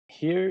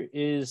here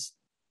is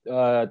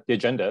the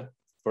agenda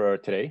for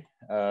today.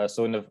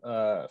 So in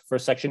the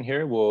first section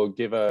here, we'll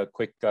give a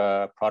quick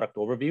product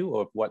overview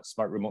of what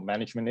smart remote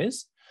management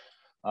is,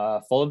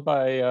 followed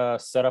by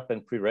setup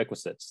and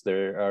prerequisites.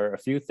 There are a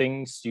few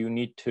things you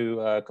need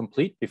to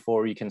complete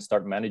before you can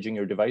start managing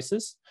your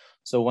devices.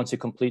 So once you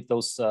complete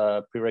those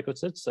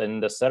prerequisites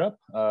and the setup,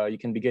 you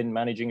can begin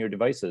managing your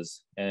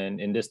devices.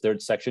 And in this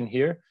third section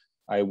here,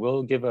 I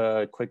will give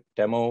a quick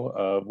demo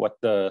of what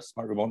the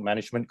smart remote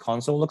management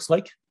console looks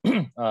like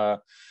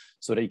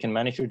so that you can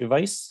manage your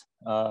device.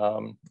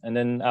 And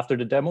then after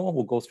the demo,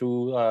 we'll go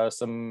through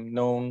some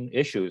known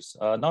issues,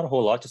 not a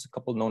whole lot, just a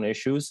couple known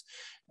issues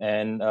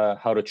and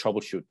how to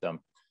troubleshoot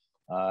them.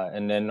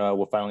 And then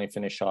we'll finally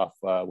finish off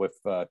with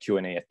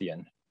Q&A at the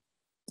end.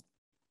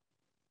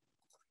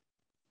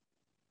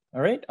 All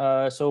right,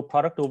 so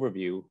product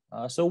overview.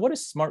 So what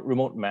is smart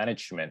remote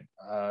management?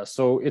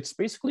 So it's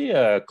basically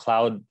a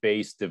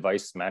cloud-based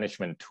device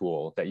management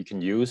tool that you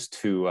can use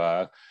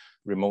to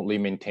remotely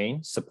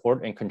maintain,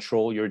 support, and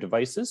control your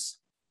devices.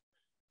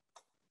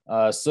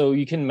 So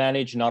you can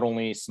manage not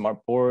only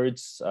smart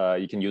boards,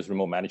 you can use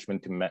remote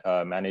management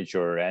to manage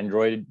your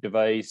Android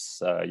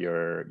device,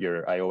 your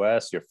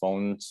iOS, your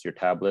phones, your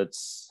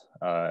tablets,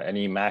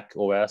 any Mac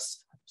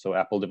OS, so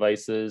Apple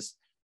devices,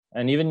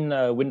 and even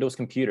Windows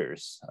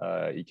computers.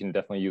 You can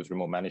definitely use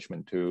remote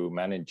management to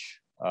manage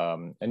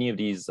any of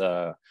these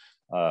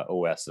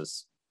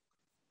OSs.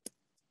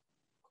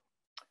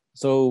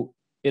 So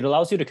it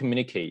allows you to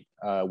communicate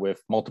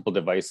with multiple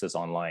devices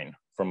online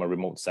from a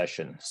remote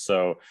session.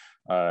 So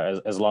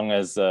as long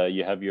as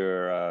you have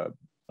your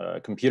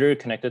computer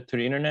connected to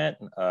the internet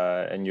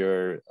and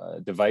your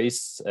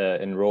device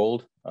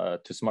enrolled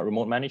to smart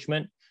remote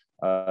management,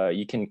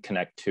 you can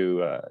connect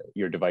to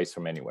your device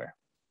from anywhere.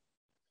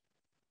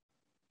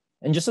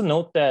 And just a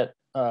note that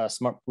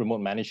smart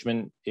remote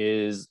management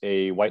is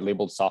a white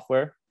labeled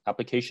software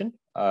application.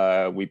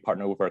 We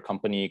partner with our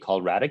company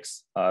called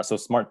Radix. So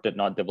Smart did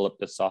not develop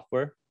this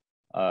software.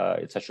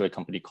 It's actually a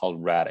company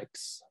called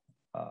Radix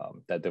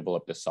that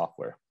developed this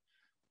software.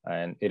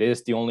 And it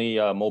is the only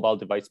mobile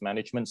device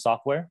management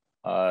software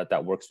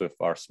that works with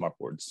our smart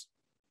boards.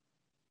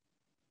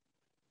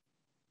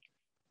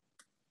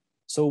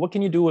 So what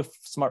can you do with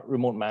smart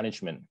remote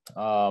management?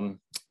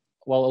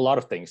 Well, a lot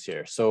of things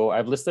here. So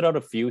I've listed out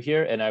a few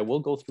here, and I will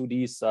go through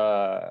these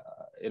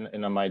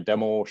in my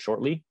demo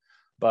shortly.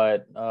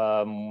 But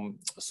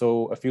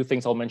so a few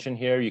things I'll mention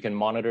here. You can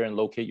monitor and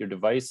locate your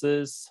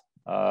devices.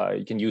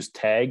 You can use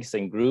tags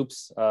and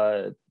groups.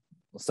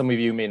 Some of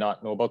you may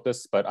not know about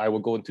this, but I will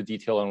go into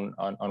detail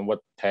on what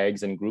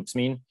tags and groups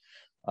mean.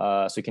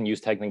 So you can use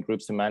tags and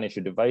groups to manage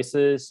your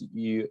devices.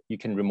 You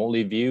can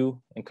remotely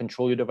view and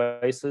control your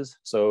devices.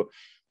 So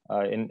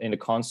in the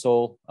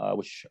console,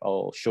 which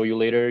I'll show you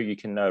later, you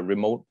can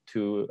remote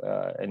to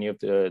any of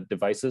the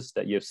devices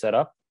that you have set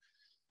up.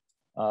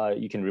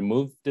 You can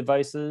remove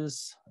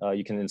devices.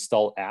 You can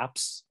install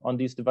apps on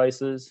these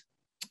devices.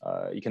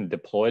 You can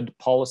deploy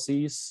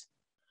policies.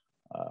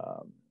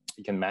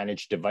 You can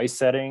manage device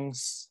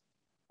settings,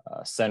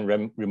 send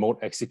remote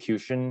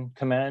execution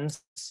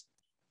commands,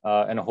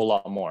 and a whole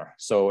lot more.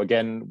 So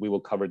again, we will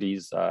cover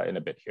these in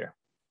a bit here.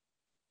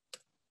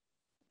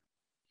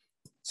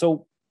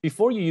 So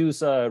before you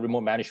use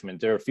remote management,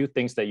 there are a few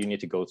things that you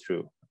need to go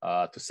through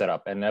to set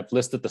up, and I've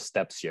listed the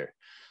steps here.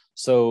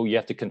 So you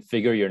have to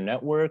configure your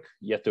network,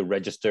 you have to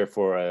register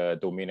for a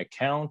domain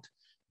account,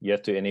 you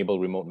have to enable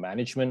remote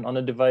management on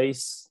the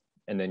device,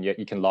 and then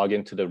you can log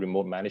into the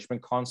remote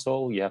management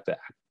console. You have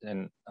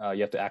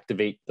to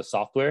activate the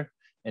software,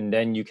 and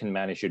then you can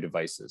manage your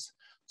devices.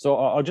 So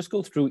I'll just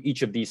go through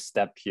each of these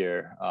steps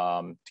here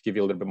to give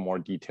you a little bit more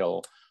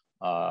detail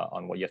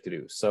on what you have to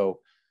do. So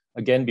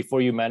again,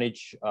 before you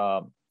manage,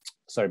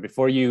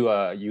 before you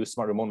use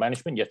smart remote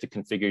management, you have to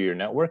configure your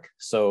network.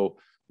 So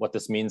what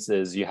this means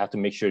is you have to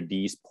make sure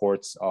these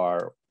ports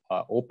are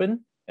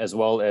open, as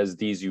well as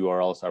these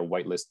URLs are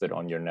whitelisted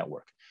on your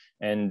network.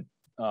 And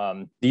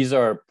these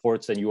are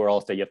ports and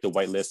URLs that you have to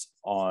whitelist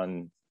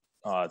on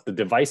the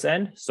device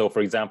end. So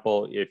for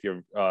example, if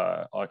you're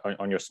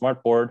on your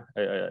smart board,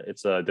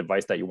 it's a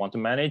device that you want to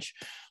manage,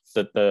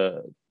 that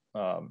the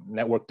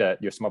network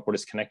that your smart board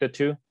is connected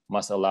to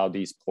must allow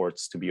these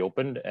ports to be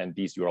opened and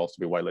these URLs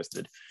to be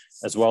whitelisted,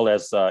 as well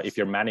as if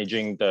you're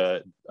managing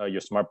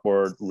your smart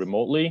board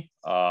remotely,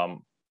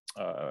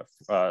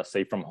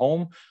 say from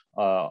home,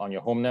 on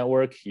your home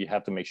network, you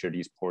have to make sure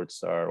these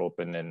ports are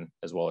open and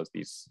as well as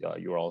these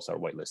URLs are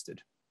whitelisted.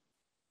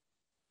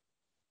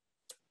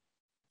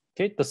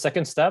 Okay, the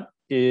second step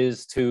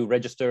is to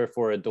register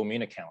for a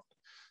domain account.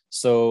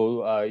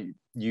 So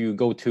you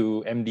go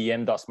to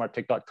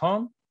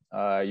mdm.smarttech.com,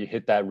 you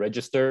hit that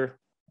register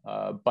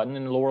button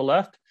in the lower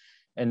left,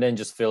 and then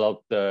just fill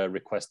out the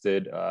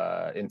requested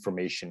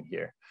information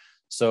here.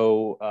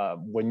 So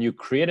when you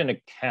create an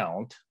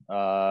account,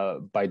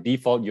 by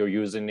default, your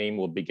username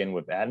will begin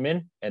with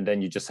admin, and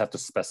then you just have to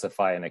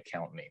specify an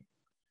account name.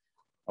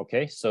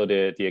 Okay, so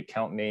the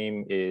account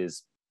name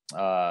is,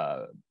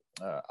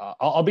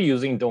 I'll be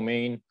using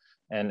domain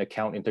and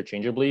account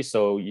interchangeably.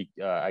 So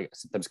I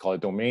sometimes call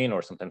it domain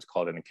or sometimes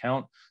call it an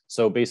account.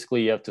 So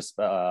basically you have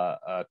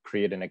to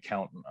create an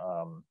account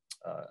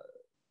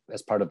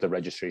as part of the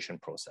registration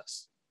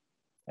process.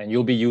 And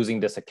you'll be using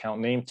this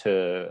account name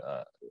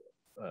to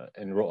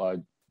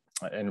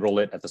enroll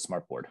it at the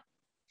Smartboard.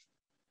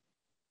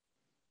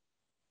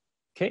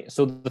 Okay,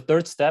 so the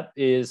third step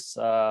is,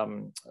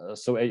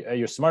 so at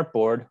your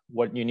Smartboard,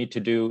 what you need to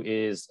do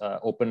is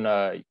open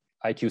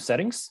IQ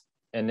settings,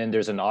 and then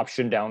there's an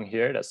option down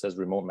here that says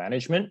remote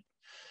management.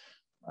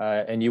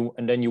 And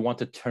then you want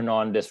to turn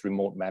on this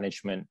remote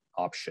management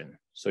option.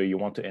 So you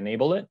want to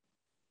enable it.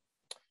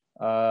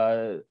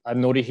 I've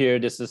noted here,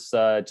 this is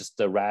just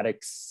the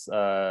Radix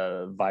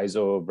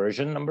VISO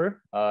version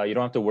number. You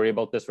don't have to worry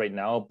about this right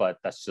now, but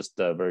that's just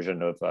the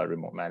version of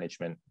remote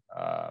management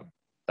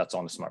that's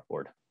on the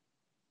Smartboard.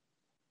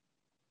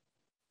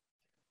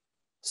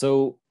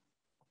 So,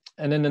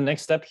 and then the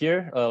next step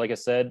here, like I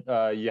said,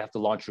 you have to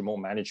launch remote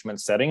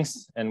management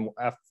settings. And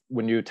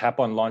when you tap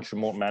on launch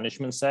remote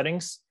management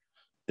settings,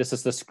 this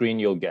is the screen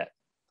you'll get.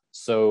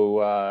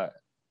 So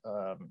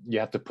you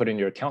have to put in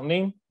your account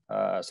name.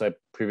 So I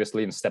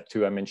previously in step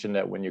 2, I mentioned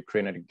that when you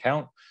create an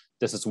account,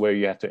 this is where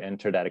you have to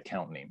enter that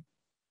account name.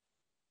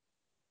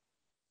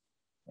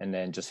 And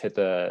then just hit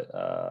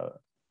the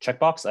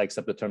checkbox, I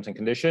accept the terms and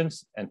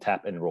conditions, and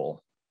tap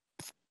enroll.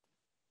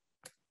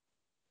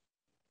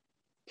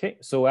 Okay,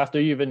 so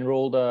after you've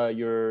enrolled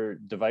your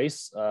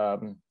device,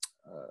 one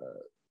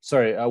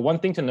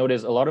thing to note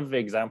is a lot of the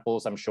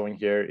examples I'm showing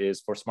here is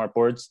for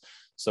Smartboards.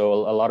 So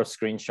a lot of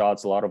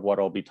screenshots, a lot of what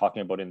I'll be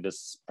talking about in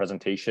this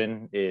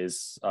presentation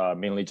is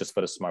mainly just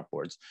for the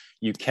Smartboards.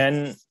 You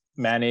can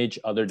manage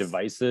other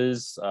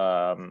devices.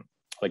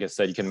 Like I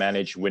said, you can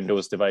manage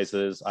Windows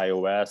devices,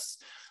 iOS,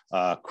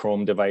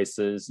 Chrome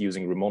devices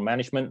using remote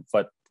management.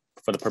 But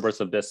for the purpose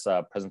of this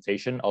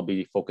presentation, I'll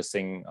be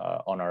focusing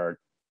on our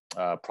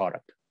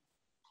product.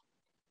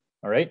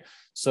 All right,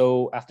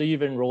 so after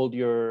you've enrolled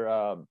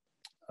your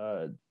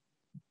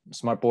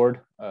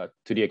Smartboard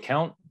to the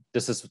account,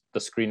 this is the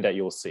screen that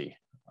you'll see.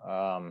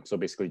 So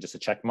basically just a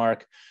check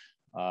mark,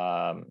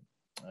 and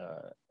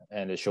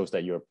it shows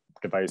that your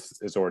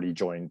device is already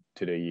joined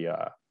to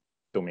the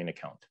domain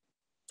account.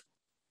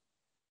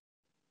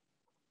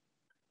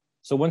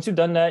 So once you've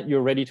done that,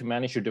 you're ready to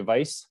manage your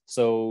device.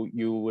 So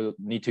you will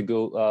need to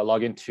go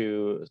log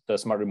into the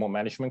Smart Remote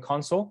Management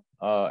Console,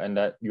 and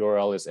that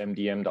URL is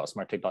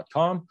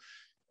mdm.smarttech.com.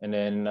 And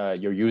then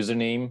your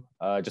username,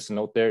 just a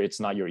note there, it's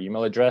not your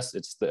email address.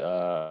 It's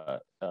the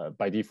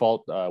by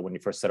default, when you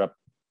first set up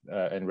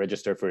and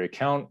register for your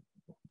account,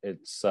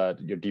 it's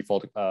your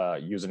default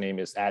username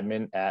is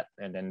admin at,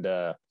 and then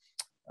the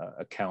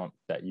account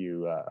that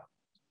you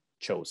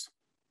chose.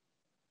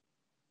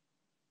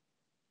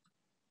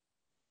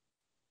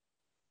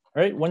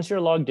 All right, once you're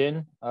logged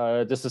in,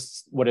 this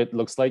is what it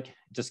looks like. It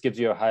just gives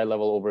you a high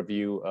level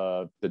overview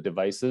of the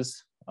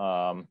devices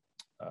on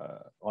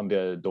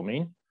the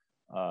domain.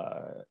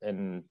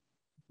 And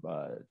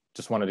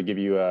just wanted to give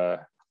you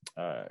a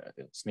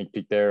sneak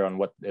peek there on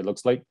what it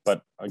looks like.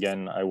 But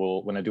again, I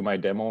will, when I do my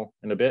demo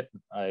in a bit,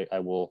 I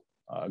will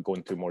go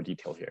into more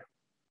detail here.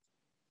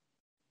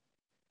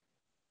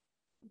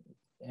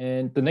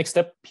 And the next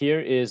step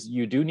here is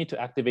you do need to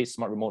activate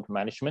Smart Remote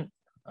Management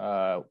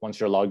once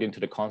you're logged into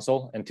the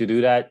console. And to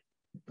do that,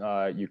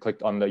 you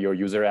click on your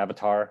user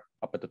avatar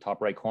up at the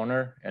top right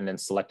corner and then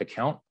select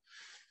account.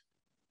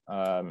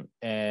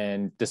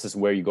 And this is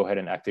where you go ahead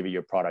and activate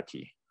your product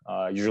key.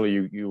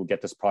 Usually you will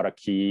get this product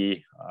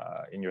key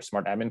in your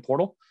Smart Admin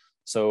portal.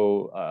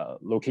 So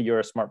locate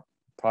your Smart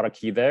product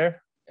key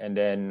there and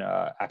then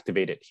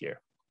activate it here.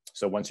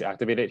 So once you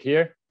activate it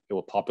here, it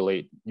will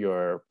populate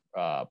your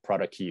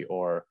product key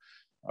or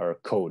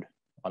code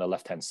on the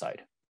left-hand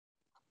side.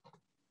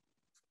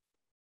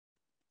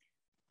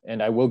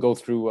 And I will go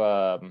through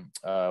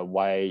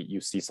why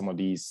you see some of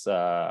these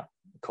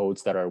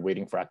codes that are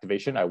waiting for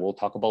activation. I will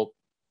talk about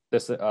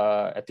this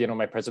at the end of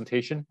my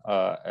presentation.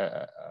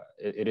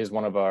 It is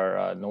one of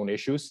our known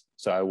issues,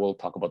 so I will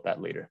talk about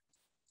that later.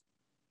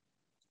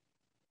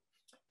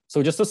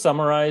 So just to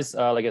summarize,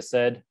 like I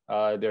said,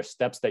 there are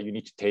steps that you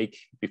need to take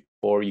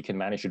before you can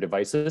manage your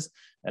devices,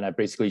 and I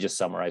basically just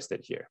summarized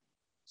it here.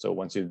 So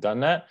once you've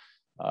done that,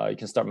 you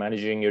can start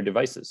managing your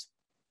devices.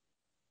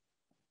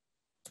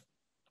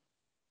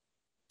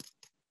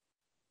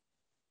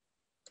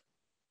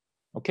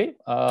 Okay,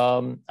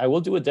 I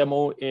will do a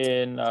demo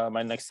in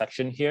my next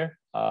section here.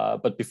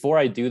 But before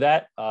I do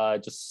that,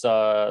 just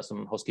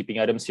some housekeeping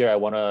items here I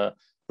want to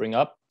bring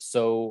up.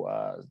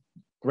 So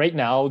right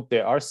now,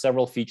 there are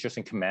several features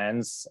and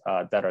commands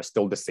that are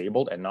still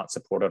disabled and not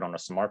supported on our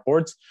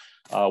Smartboards.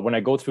 When I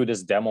go through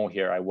this demo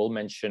here, I will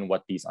mention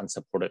what these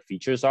unsupported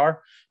features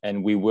are,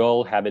 and we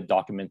will have it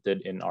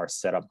documented in our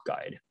setup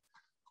guide.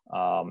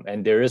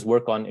 And there is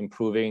work on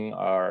improving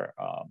our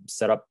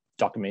setup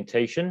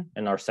documentation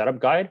in our setup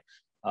guide,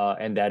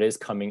 and that is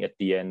coming at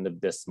the end of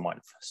this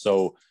month.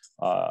 So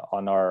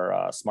on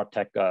our Smart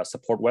Tech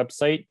support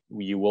website,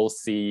 you will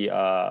see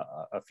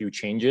a few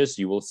changes.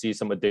 You will see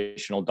some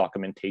additional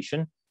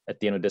documentation at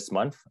the end of this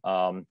month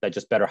that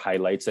just better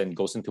highlights and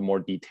goes into more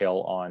detail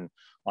on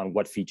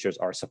what features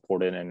are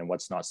supported and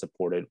what's not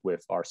supported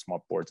with our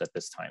smart boards at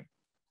this time.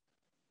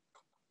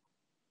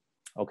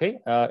 Okay,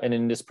 and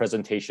in this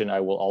presentation,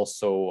 I will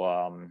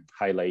also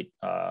highlight,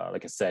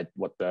 like I said,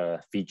 what the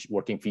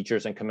working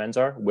features and commands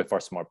are with our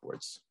smart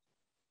boards.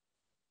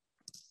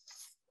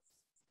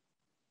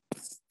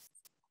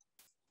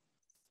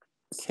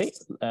 Okay,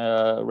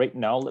 right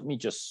now, let me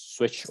just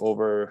switch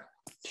over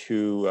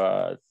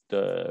to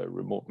the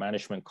remote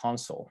management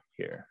console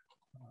here.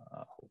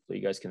 Hopefully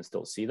you guys can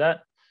still see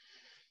that.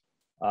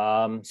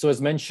 So as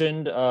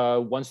mentioned,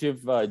 once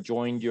you've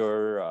joined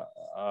your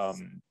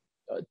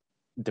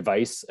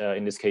device,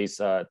 in this case,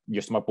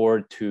 your smart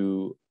board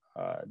to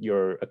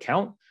your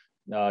account,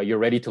 you're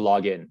ready to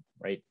log in,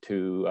 right,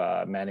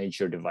 to manage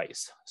your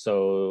device.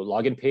 So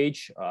login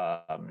page,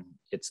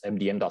 it's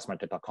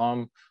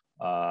mdm.smarttech.com.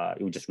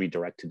 It would just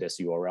redirect to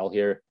this URL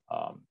here.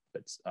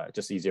 It's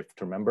just easier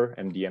to remember,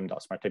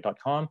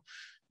 mdm.smarttech.com.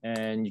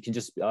 And you can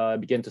just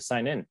begin to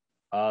sign in.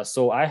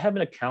 So I have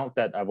an account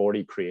that I've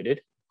already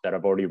created, that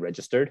I've already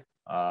registered,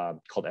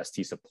 called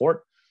ST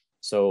Support.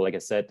 So like I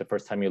said, the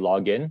first time you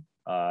log in,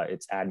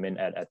 it's admin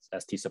at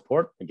ST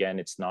Support. Again,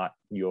 it's not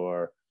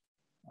your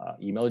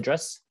email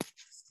address.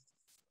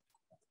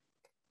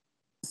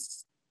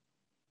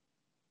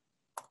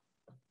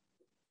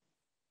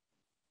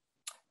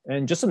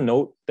 And just a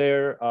note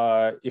there,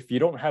 if you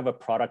don't have a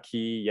product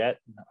key yet,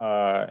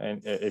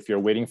 and if you're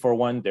waiting for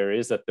one, there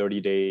is a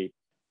 30-day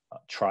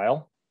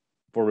trial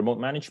for remote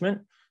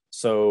management.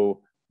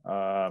 So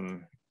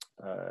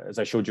as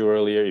I showed you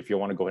earlier, if you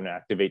want to go ahead and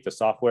activate the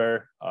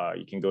software,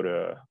 you can go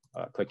to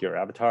click your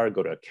avatar,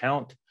 go to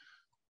account.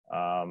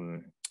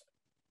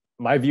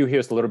 My view here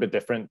is a little bit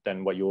different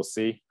than what you will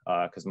see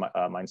because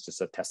mine's just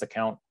a test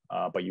account,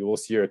 but you will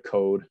see your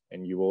code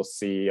and you will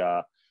see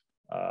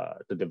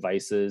the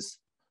devices.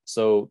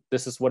 So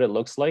this is what it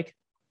looks like,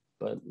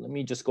 but let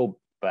me just go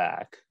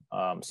back.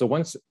 So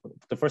once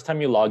the first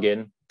time you log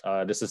in,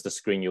 this is the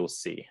screen you'll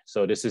see.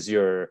 So this is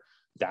your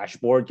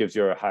dashboard, gives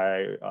you a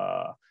high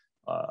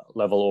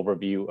level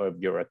overview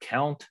of your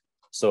account.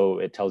 So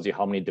it tells you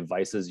how many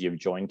devices you've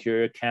joined to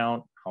your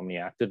account, how many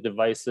active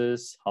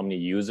devices, how many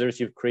users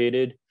you've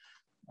created,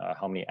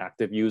 how many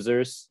active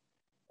users.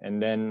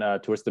 And then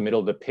towards the middle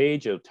of the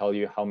page, it'll tell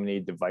you how many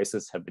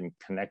devices have been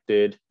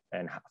connected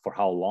and for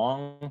how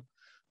long.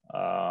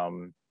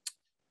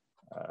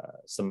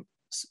 Some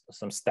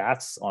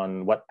stats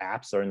on what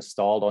apps are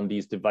installed on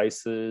these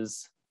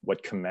devices,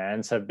 what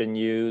commands have been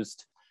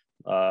used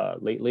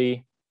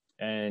lately,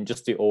 and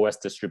just the OS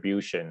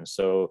distribution.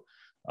 So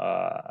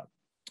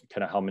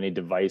kind of how many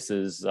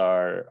devices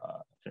are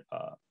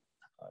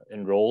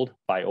enrolled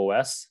by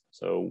OS.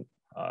 So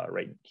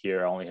right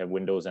here, I only have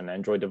Windows and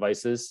Android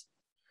devices.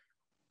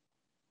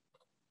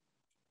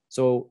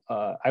 So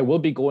I will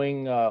be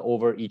going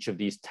over each of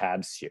these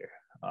tabs here.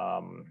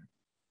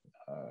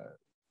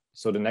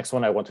 So the next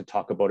one I want to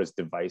talk about is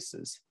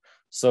devices.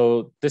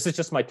 So this is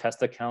just my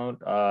test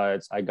account.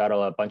 I got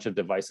a bunch of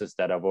devices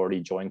that I've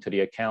already joined to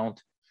the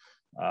account.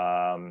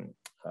 Let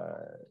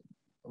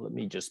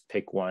me just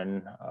pick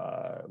one.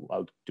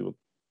 I'll do a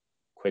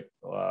quick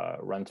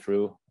run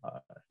through.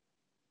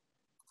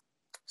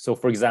 So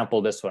for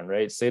example, this one,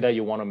 right? Say that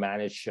you want to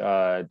manage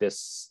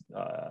this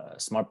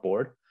smart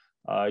board.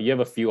 You have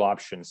a few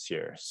options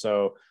here.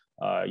 So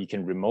you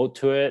can remote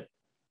to it.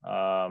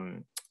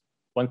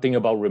 One thing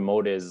about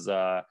remote is,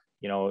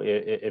 you know,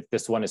 if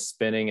this one is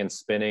spinning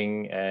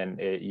and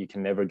you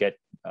can never get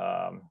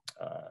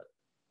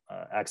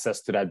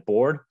access to that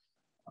board,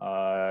 there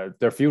are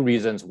a few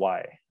reasons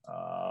why.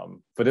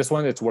 For this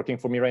one, it's working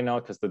for me right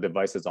now because the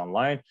device is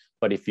online.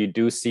 But if you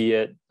do see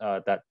it,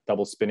 that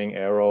double spinning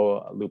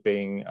arrow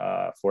looping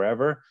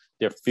forever,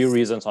 there are a few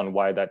reasons on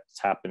why that's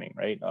happening,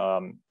 right?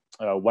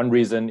 One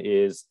reason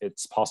is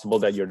it's possible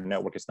that your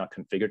network is not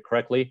configured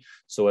correctly.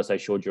 So as I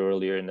showed you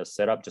earlier in the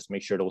setup, just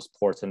make sure those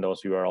ports and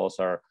those URLs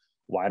are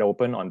wide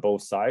open on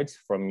both sides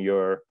from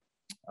your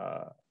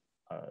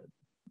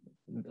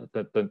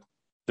the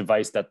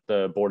device that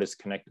the board is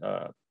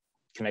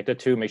connected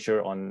to. Make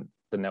sure on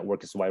the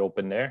network is wide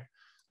open there.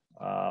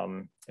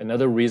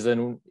 Another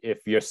reason,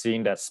 if you're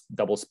seeing that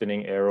double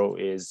spinning arrow,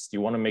 is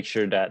you want to make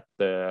sure that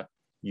the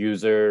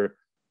user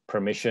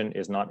permission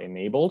is not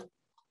enabled.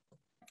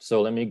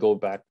 So let me go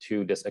back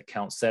to this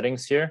account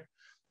settings here.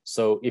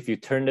 So if you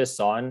turn this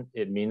on,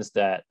 it means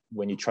that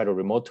when you try to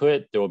remote to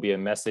it, there will be a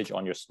message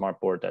on your smart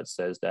board that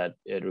says that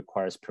it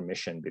requires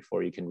permission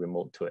before you can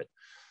remote to it.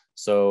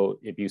 So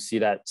if you see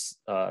that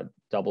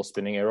double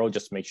spinning arrow,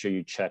 just make sure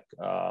you check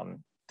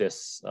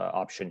this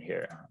option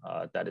here,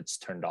 that it's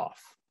turned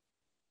off.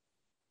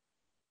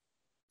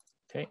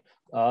 Okay,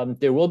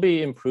 there will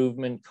be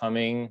improvement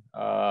coming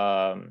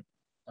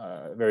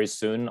very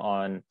soon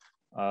on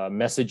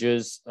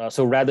messages.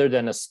 So rather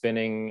than a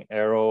spinning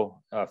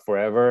arrow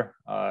forever,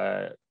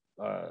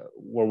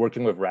 we're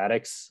working with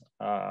Radix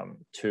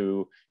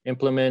to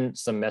implement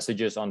some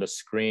messages on the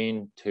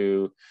screen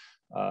to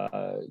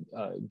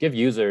give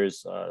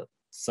users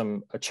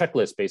a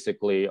checklist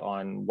basically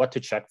on what to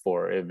check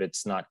for if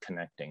it's not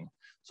connecting.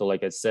 So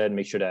like I said,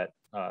 make sure that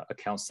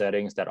account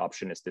settings, that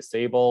option is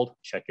disabled,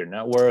 check your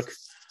network.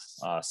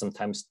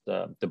 Sometimes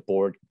the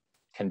board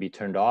can be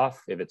turned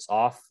off. If it's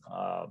off,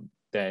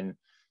 then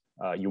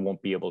you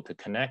won't be able to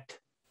connect.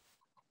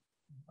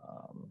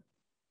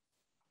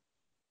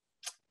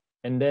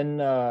 And then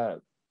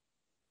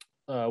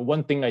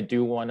one thing I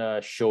do want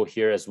to show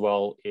here as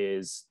well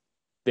is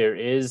there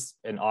is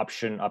an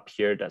option up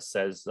here that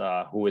says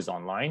who is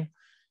online.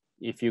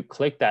 If you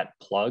click that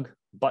plug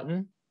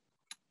button,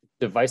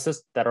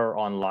 devices that are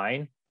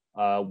online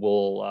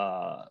will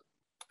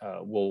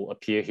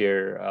appear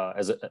here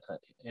as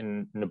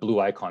in the blue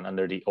icon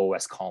under the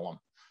OS column.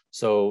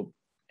 So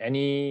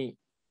any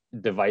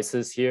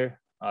devices here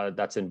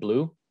that's in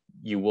blue,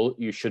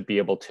 you should be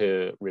able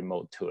to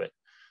remote to it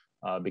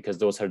because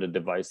those are the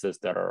devices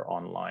that are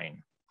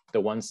online. The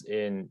ones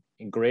in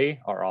gray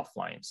are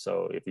offline.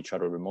 So if you try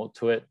to remote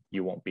to it,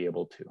 you won't be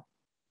able to.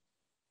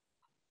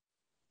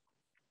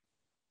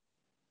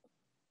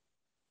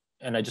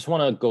 And I just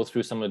want to go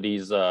through some of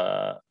these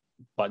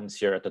buttons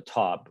here at the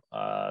top.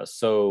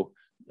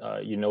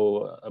 You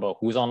know about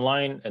who's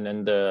online, and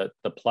then the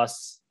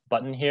plus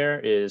button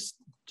here is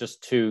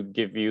just to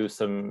give you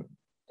some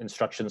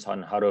instructions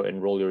on how to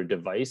enroll your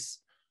device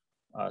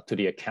to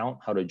the account,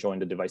 how to join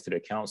the device to the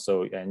account.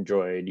 So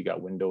Android, you got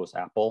Windows,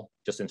 Apple,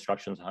 just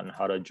instructions on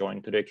how to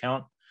join to the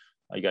account.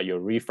 You got your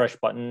refresh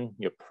button,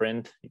 your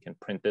print, you can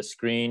print this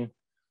screen,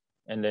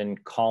 and then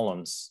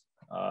columns.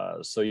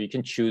 So you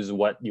can choose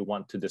what you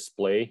want to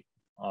display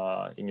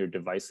in your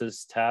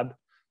devices tab.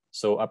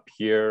 So up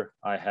here,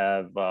 I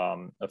have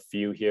a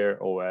few here: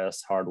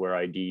 OS, hardware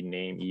ID,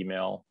 name,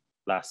 email,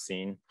 last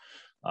seen.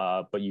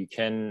 But you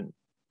can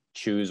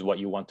choose what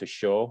you want to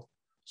show.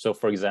 So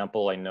for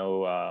example, I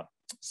know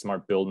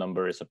smart build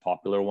number is a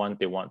popular one.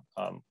 They want,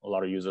 a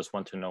lot of users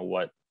want to know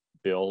what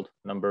build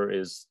number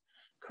is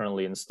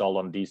currently installed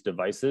on these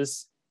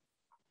devices.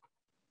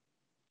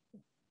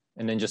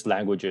 And then just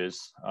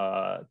languages.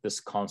 This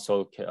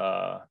console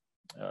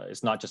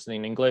is not just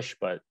in English,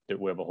 but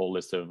we have a whole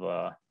list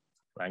of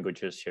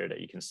languages here that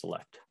you can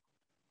select.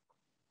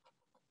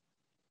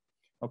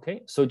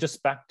 Okay, so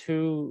just back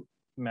to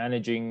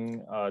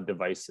managing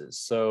devices.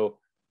 So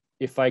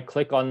if I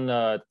click on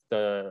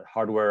the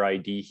hardware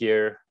ID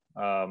here,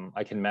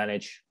 I can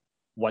manage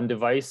one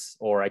device,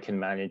 or I can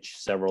manage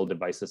several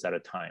devices at a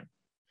time,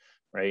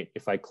 right?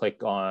 If I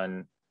click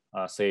on,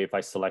 say, if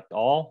I select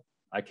all,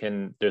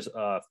 there's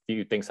a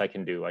few things I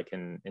can do. I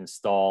can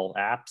install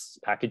apps,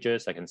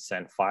 packages, I can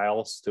send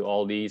files to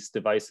all these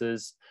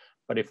devices.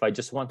 But if I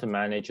just want to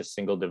manage a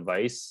single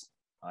device,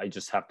 I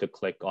just have to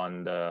click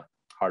on the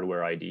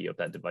hardware ID of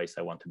that device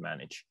I want to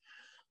manage.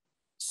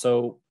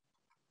 So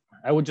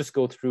I would just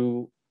go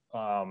through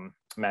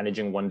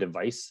managing one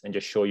device and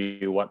just show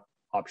you what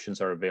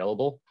options are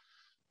available.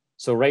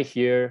 So right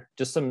here,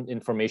 just some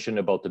information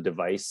about the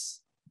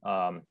device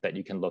that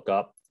you can look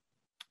up,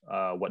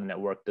 what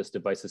network this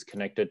device is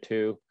connected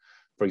to.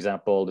 For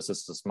example, this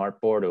is the smart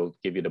board. It will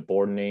give you the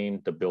board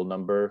name, the build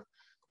number,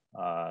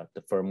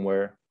 the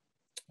firmware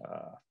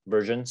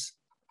versions,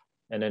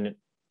 and then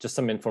just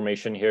some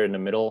information here in the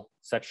middle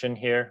section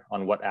here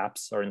on what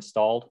apps are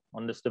installed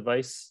on this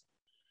device.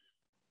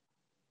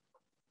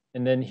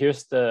 And then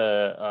here's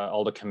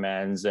all the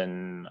commands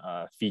and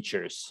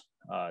features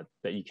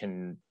that you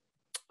can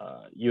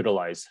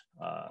utilize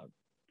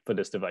for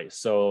this device.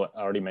 So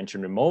I already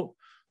mentioned remote.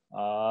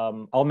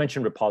 I'll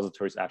mention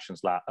repositories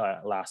actions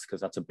last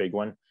because that's a big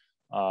one.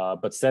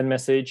 But send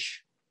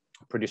message,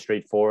 pretty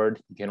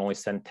straightforward. You can only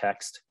send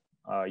text.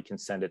 You can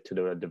send it to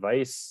the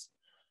device.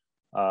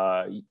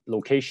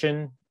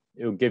 Location,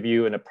 it will give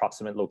you an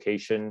approximate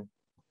location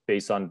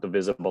based on the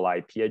visible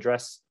IP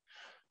address.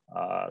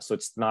 So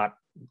it's not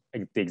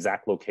the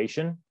exact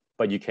location,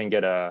 but you can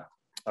get a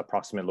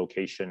approximate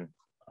location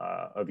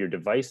of your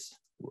device,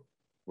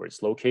 where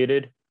it's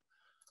located.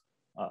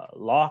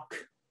 Lock,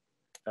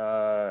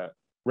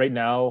 right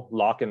now,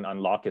 lock and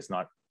unlock is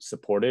not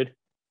supported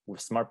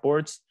with smart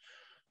boards,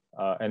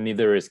 and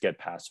neither is get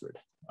password.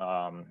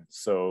 But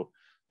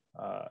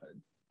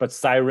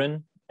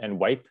siren and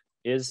wipe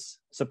is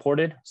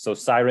supported. So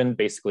siren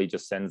basically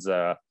just sends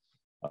a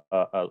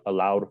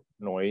loud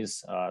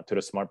noise to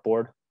the smart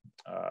board,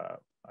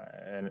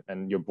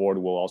 and your board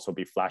will also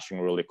be flashing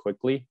really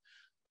quickly.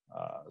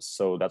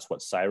 So that's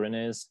what siren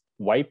is.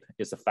 Wipe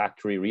is a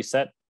factory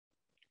reset.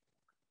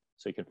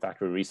 So you can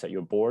factory reset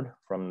your board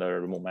from the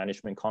remote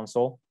management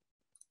console.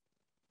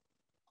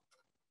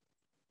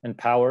 And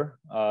power,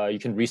 you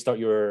can restart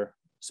your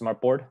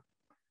smart board.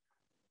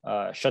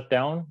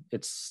 Shutdown,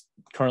 it's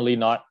currently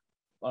not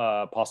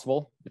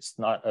possible. It's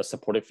not a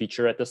supported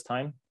feature at this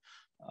time.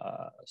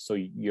 So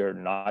you're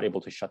not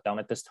able to shut down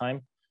at this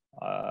time.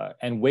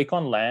 And wake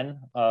on LAN,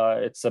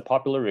 it's a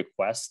popular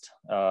request.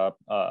 A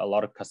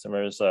lot of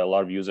customers, a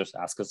lot of users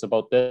ask us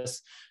about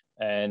this.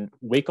 And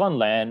wake on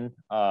LAN,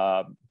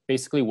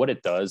 basically what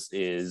it does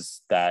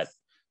is that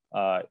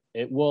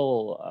it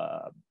will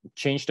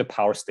change the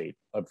power state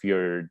of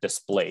your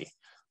display.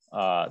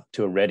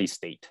 to a ready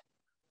state.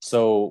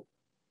 So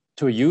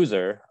to a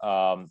user,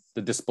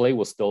 the display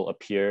will still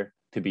appear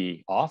to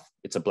be off.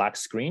 It's a black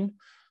screen,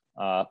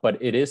 but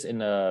it is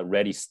in a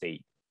ready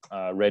state,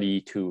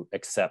 ready to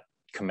accept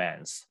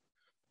commands.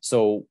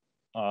 So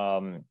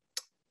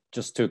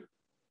just to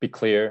be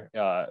clear,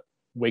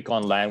 Wake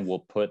on LAN will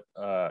put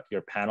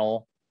your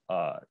panel,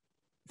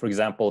 for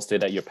example, say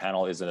that your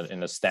panel is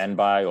in a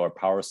standby or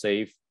power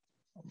save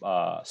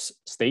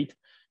state.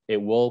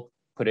 It will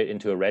put it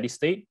into a ready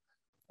state.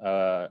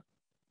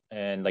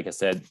 And like I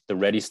said, the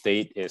ready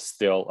state is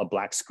still a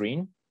black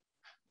screen,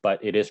 but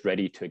it is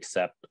ready to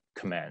accept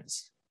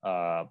commands,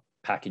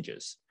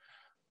 packages.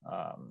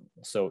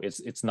 So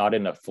it's not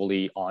in a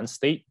fully on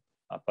state,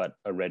 but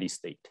a ready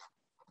state.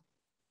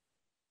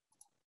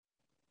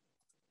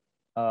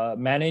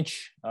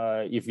 Manage,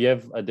 if you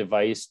have a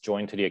device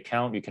joined to the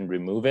account, you can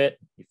remove it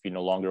if you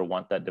no longer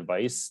want that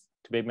device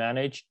to be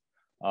managed.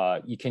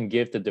 You can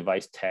give the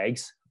device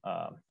tags,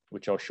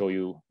 which I'll show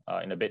you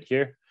in a bit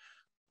here.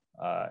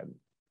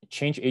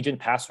 Change agent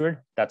password,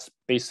 that's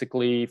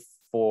basically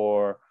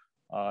for,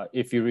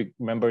 if you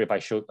remember, if I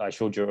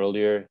showed you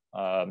earlier,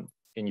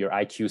 in your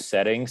IQ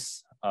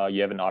settings,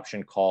 you have an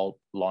option called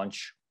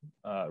launch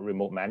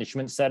remote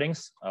management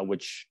settings,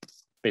 which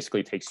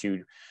basically takes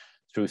you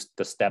through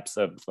the steps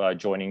of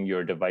joining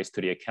your device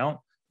to the account.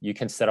 You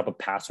can set up a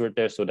password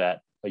there so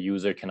that a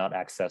user cannot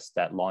access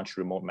that launch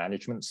remote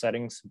management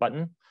settings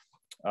button.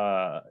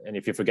 And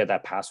if you forget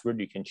that password,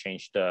 you can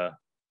change the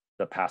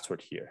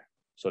password here.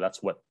 So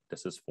that's what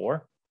this is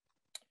for.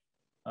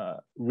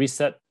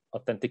 Reset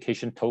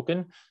authentication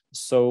token.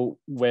 So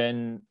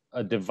when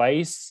a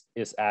device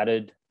is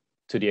added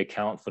to the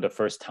account for the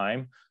first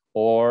time,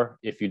 or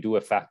if you do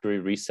a factory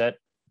reset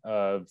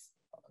of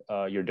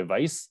your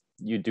device,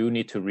 you do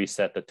need to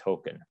reset the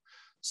token.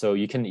 So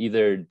you can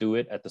either do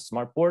it at the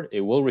smartboard. It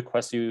will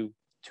request you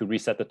to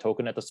reset the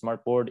token at the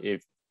smartboard.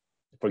 If,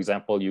 for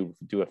example, you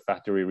do a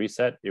factory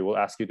reset, it will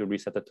ask you to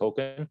reset the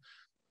token.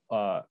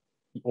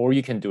 Or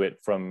you can do it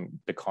from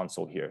the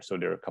console here. So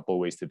there are a couple of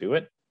ways to do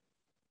it.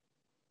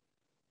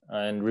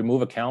 And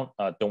remove account,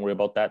 don't worry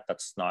about that.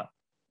 That's not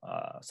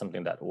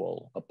something that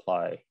will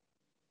apply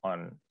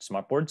on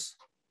smartboards.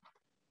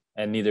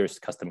 And neither is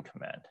custom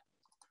command.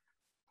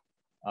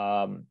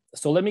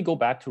 So let me go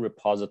back to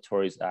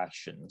repositories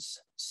actions.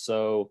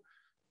 So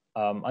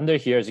under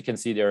here, as you can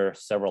see, there are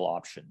several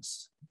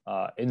options.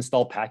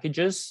 Install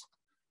packages.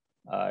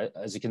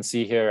 As you can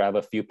see here, I have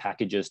a few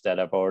packages that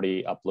I've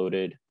already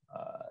uploaded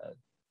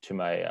to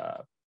my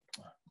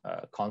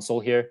console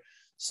here.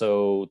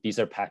 So these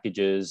are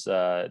packages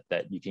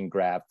that you can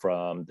grab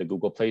from the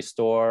Google Play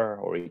Store,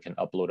 or you can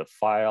upload a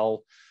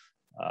file.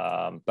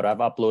 But I've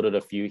uploaded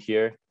a few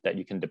here that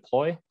you can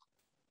deploy.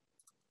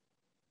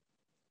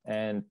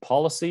 And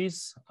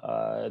policies,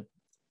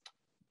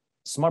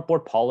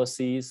 smartboard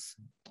policies,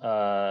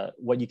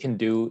 what you can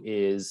do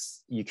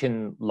is you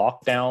can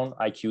lock down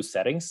IQ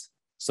settings.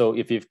 So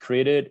if you've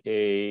created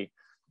a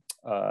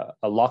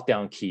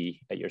lockdown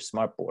key at your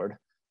smartboard,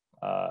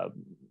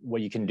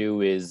 what you can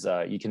do is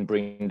you can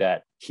bring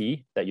that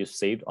key that you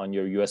saved on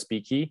your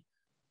USB key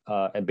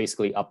and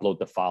basically upload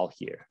the file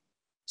here.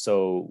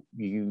 So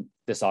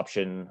this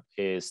option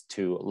is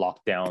to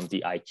lock down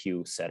the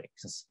IQ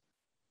settings.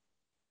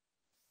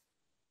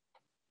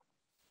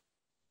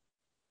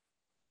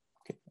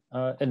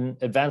 And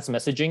advanced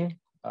messaging,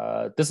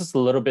 this is a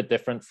little bit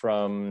different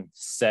from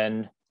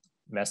send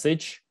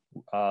message.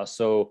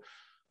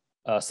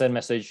 Send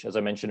message, as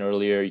I mentioned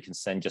earlier, you can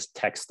send just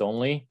text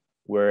only,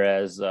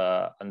 whereas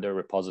under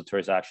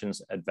repositories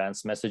actions,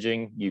 advanced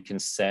messaging, you can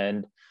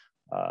send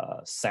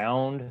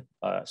sound.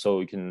 So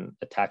you can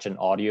attach an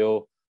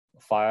audio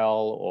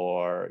file,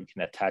 or you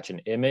can attach an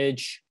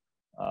image,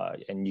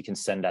 and you can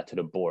send that to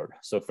the board.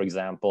 So for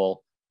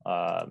example,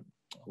 I've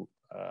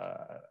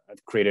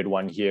created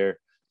one here.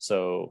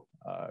 So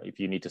if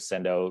you need to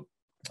send out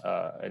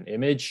an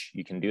image,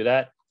 you can do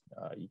that.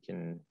 You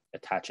can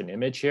attach an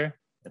image here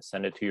and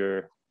send it to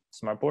your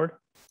smartboard.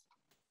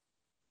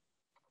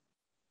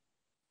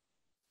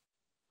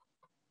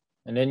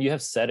 And then you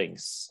have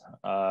settings.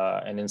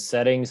 And in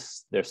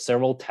settings, there's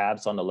several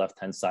tabs on the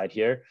left-hand side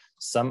here.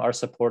 Some are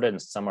supported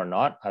and some are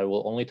not. I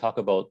will only talk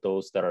about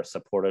those that are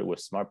supported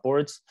with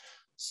smartboards.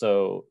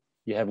 So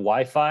you have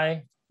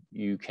Wi-Fi.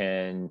 You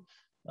can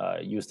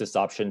use this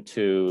option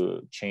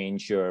to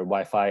change your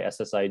Wi-Fi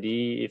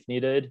SSID if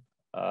needed.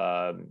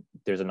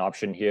 There's an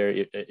option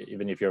here,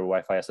 even if your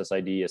Wi-Fi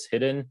SSID is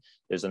hidden,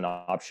 there's an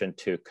option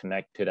to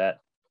connect to that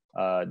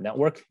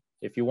network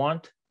if you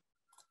want.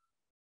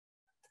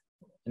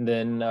 And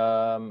then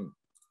I'm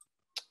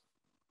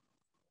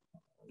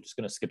just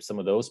going to skip some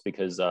of those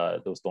because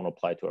those don't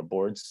apply to our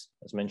boards,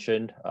 as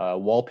mentioned.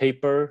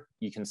 Wallpaper,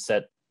 you can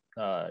set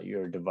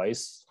your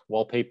device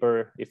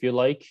wallpaper if you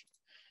like.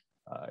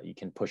 You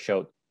can push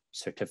out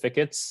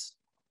certificates,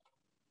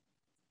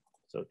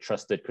 so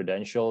trusted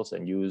credentials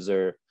and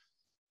user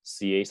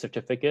CA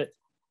certificate.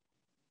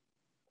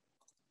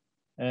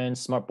 And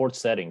smartboard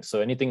settings.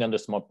 So anything under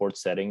smartboard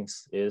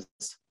settings is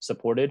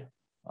supported.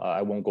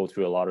 I won't go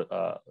through a lot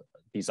of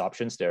these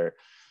options. There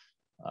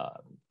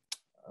are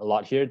a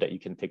lot here that you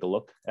can take a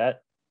look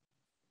at.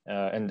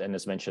 And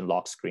as mentioned,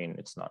 lock screen,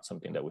 it's not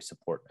something that we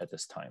support at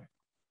this time.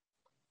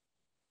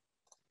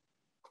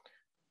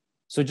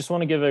 So just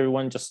want to give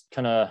everyone just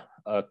kind of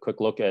a quick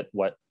look at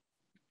what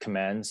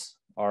commands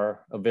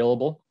are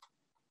available.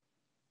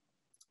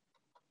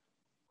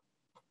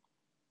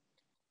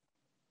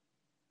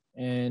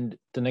 And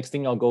the next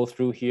thing I'll go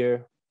through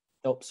here,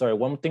 oh, sorry,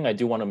 one thing I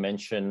do want to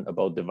mention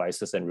about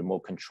devices and remote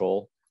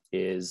control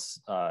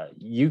is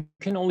you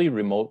can only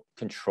remote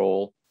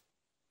control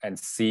and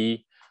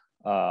see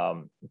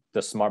the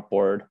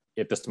smartboard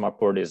if the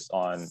smartboard is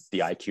on the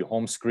IQ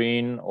home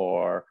screen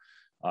or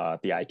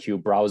the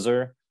IQ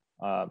browser.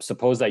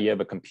 Suppose that you have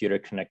a computer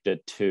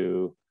connected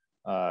to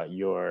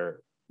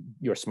your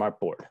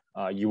smartboard.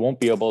 You won't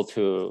be able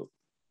to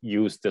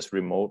use this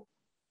remote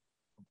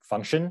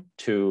function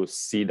to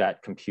see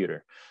that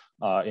computer.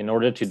 In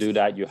order to do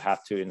that, you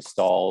have to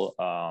install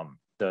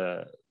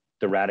the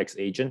Radix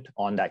agent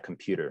on that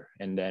computer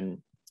and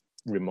then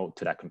remote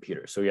to that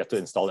computer. So you have to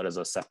install it as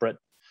a separate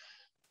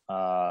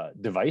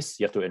device.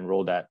 You have to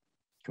enroll that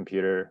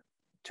computer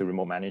to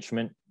remote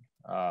management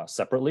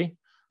separately.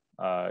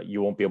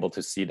 You won't be able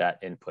to see that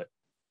input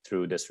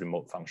through this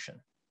remote function.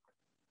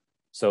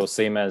 So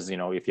same as,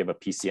 if you have a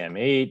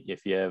PCM8,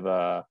 if you have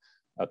a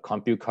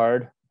compute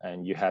card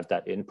and you have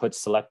that input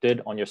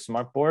selected on your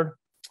smartboard,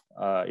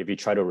 if you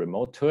try to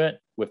remote to it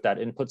with that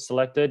input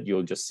selected,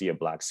 you'll just see a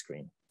black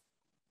screen.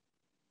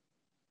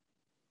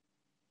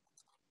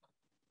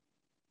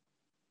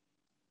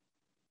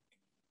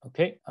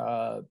 Okay.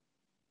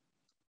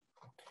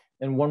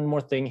 And one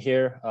more thing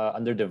here,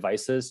 under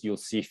devices, you'll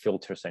see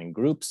filters and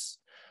groups.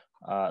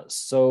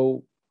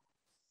 So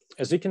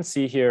as you can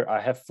see here, I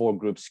have 4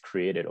 groups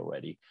created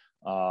already.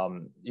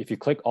 If you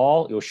click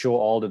all, it will show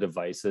all the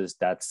devices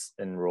that's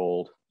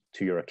enrolled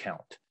to your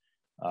account.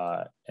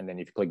 And then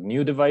if you click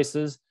new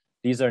devices,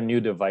 these are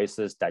new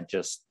devices that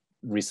just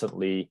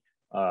recently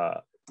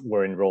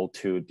were enrolled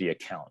to the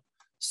account.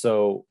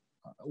 So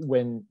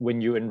when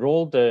you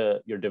enroll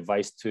your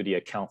device to the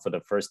account for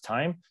the first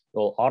time, it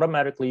will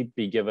automatically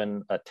be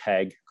given a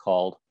tag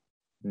called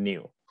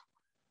new.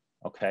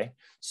 Okay,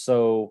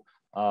 so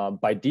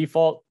by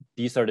default,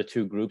 these are the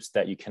 2 groups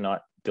that you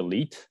cannot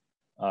delete.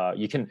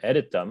 You can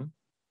edit them,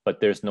 but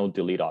there's no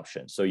delete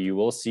option. So you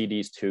will see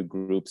these 2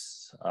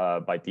 groups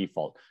by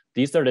default.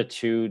 These are the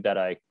 2 that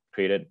I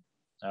created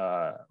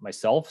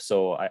myself,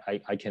 so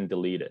I can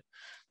delete it.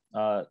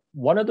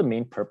 One of the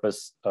main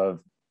purpose of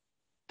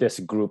this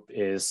group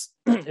is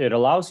it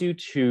allows you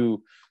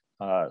to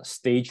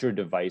stage your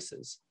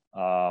devices.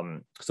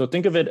 So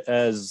think of it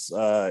as,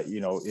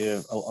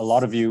 if a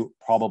lot of you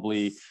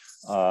probably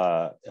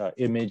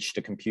image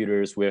the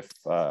computers with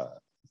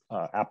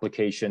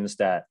applications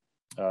that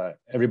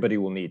everybody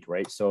will need,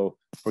 right? So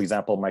for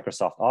example,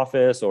 Microsoft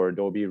Office or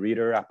Adobe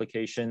Reader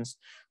applications.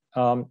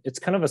 It's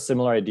kind of a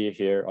similar idea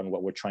here on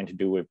what we're trying to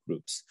do with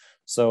groups.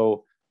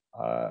 So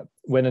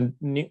when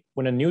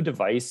a new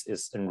device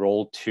is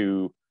enrolled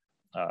to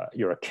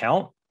your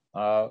account,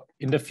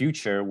 in the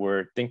future,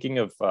 we're thinking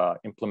of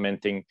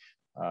implementing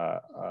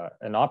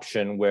an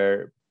option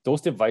where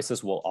those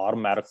devices will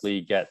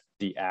automatically get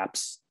the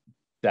apps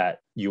that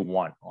you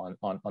want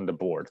on the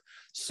board.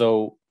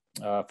 So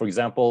for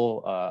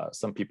example,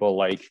 some people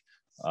like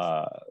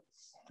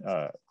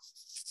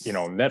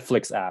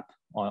Netflix app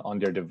on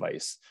their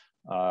device.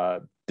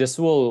 This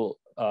will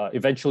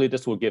eventually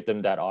give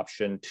them that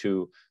option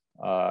to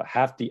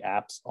have the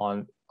apps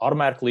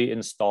automatically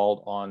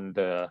installed on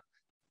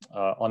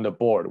the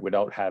board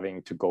without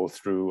having to go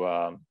through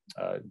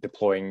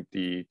deploying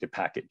the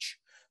package.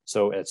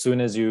 So as soon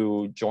as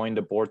you join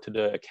the board to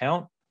the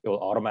account, it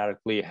will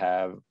automatically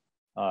have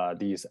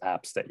these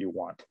apps that you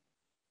want.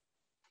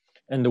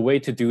 And the way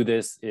to do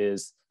this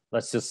is,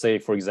 let's just say,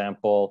 for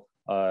example,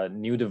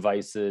 new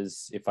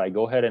devices. If I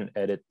go ahead and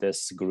edit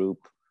this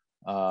group,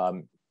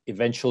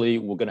 eventually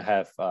we're going to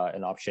have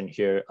an option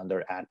here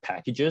under add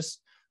packages.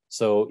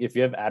 So if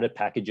you have added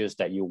packages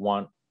that you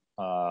want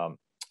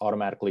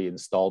automatically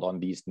installed on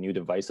these new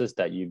devices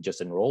that you've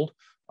just enrolled,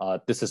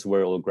 this is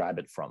where it will grab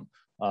it from.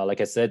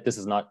 Like I said, this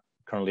is not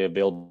currently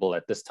available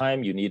at this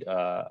time. You need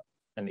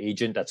an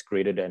agent that's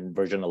created in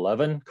version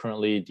 11.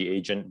 Currently, the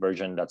agent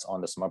version that's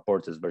on the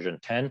smartboards is version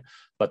 10,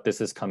 but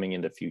this is coming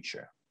in the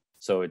future.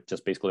 So it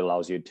just basically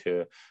allows you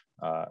to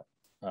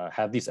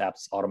have these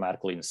apps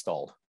automatically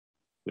installed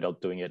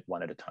without doing it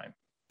one at a time.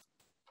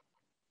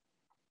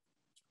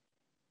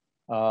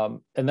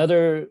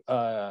 Another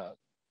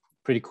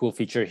pretty cool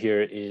feature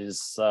here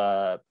is,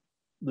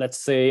 let's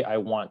say I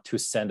want to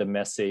send a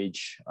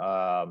message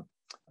to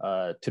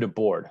the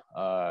board.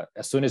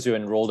 As soon as you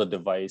enroll the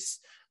device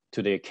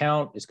to the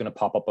account, it's going to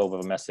pop up over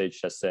a message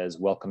that says,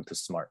 "Welcome to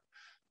Smart."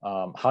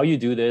 How you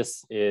do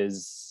this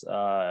is,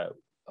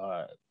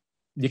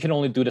 you can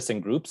only do this in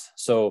groups.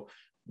 So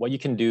what you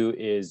can do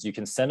is you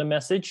can send a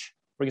message,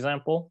 for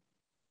example.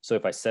 So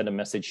if I send a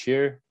message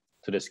here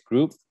to this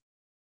group,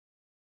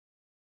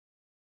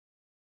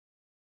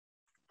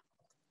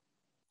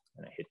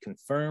 and I hit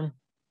confirm,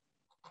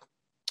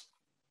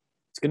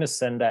 going to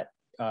send that.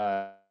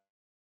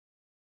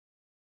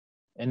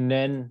 And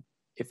then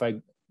if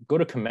I go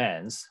to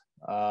commands,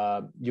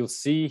 you'll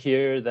see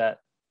here that,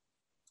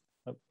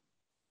 oh,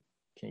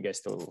 can you guys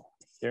still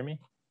hear me?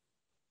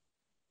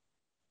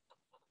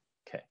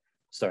 Okay,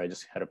 sorry, I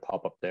just had a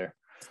pop up there.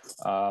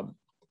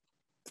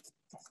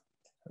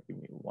 Give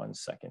me 1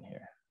 second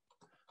here.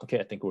 Okay,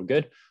 I think we're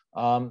good.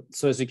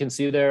 So as you can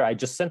see there, I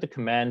just sent a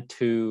command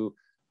to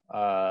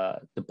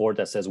the board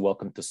that says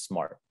welcome to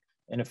Smart.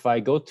 And if I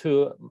go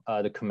to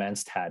the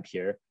commands tab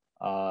here,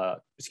 as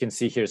you can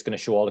see here, it's going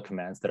to show all the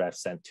commands that I've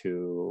sent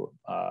to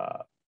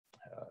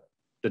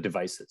the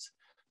devices.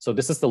 So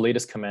this is the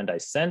latest command I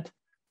sent.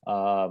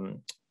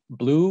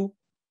 Blue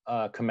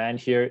command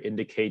here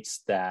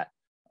indicates that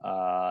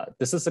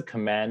this is a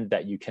command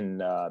that you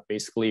can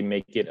basically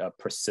make it a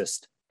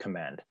persist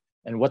command.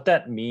 And what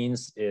that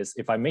means is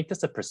if I make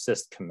this a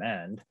persist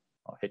command,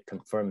 I'll hit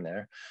confirm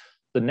there,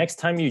 the next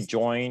time you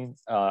join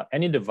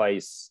any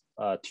device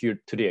to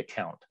the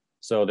account,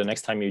 so the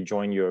next time you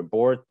join your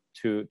board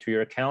to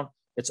your account,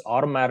 it's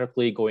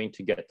automatically going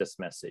to get this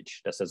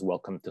message that says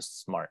welcome to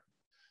Smart.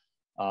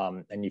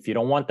 And if you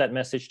don't want that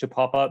message to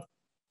pop up,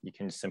 you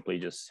can simply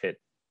just hit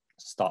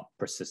stop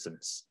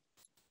persistence.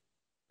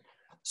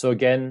 So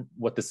again,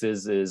 what this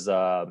is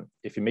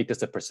if you make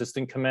this a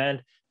persistent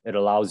command, it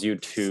allows you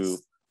to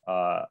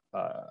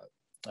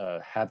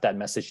have that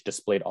message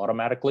displayed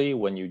automatically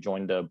when you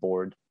join the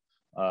board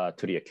to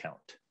the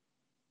account.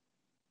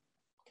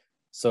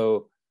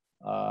 So,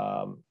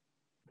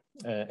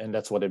 and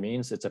that's what it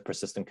means. It's a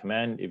persistent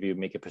command. If you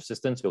make it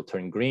persistent, it'll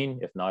turn green.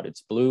 If not,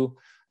 it's blue.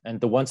 And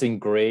the ones in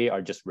gray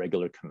are just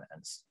regular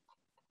commands.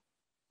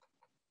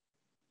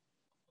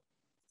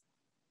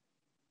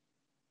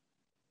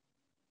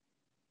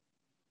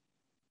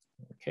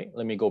 Okay,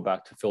 let me go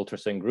back to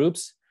filters and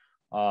groups.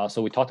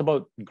 So we talked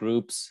about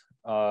groups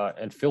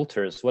and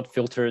filters. What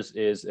filters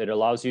is, it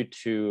allows you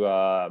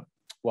to,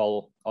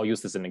 well, I'll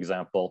use this as an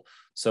example.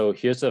 So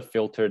here's a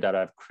filter that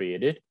I've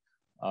created.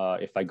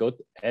 If I go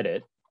to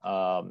edit,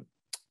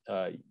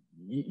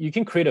 you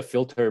can create a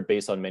filter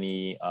based on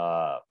many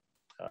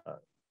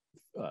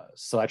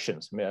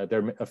selections.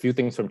 There are a few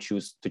things to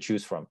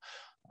choose from.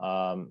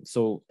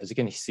 So as you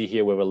can see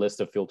here, we have a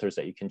list of filters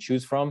that you can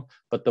choose from,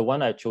 but the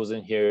one I've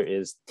chosen here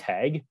is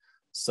tag.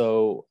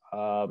 So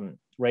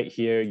right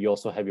here, you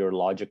also have your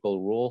logical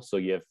rule. So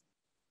you have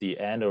the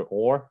and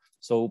or.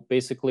 So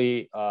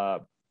basically,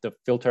 the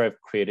filter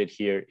I've created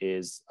here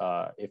is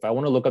if I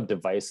want to look up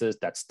devices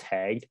that's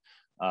tagged,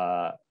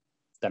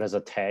 that has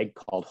a tag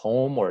called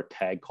home or a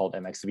tag called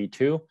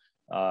MXV2,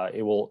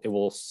 it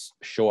will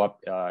show up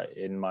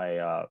in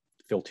my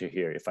filter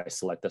here if I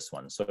select this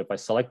one. So if I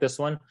select this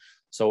one,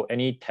 so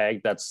any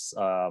tag that's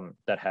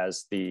that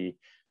has the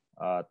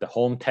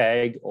home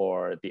tag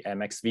or the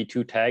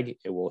MXV2 tag,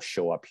 it will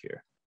show up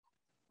here.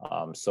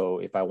 So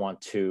if I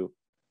want to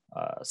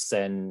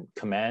send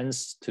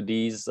commands to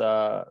these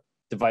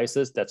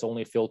devices that's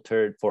only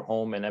filtered for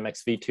home and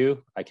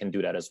MXV2, I can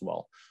do that as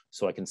well.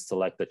 So I can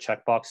select the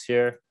checkbox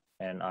here,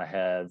 and I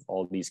have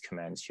all these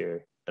commands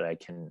here that I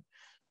can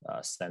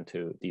send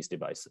to these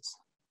devices.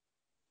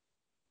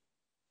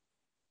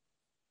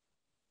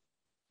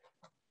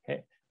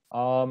 Okay,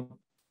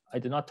 I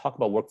did not talk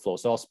about workflow,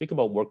 so I'll speak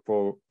about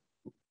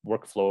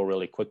workflow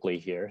really quickly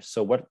here.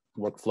 So what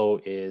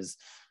workflow is,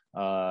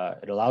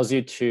 it allows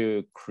you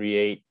to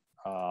create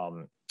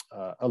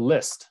a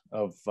list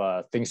of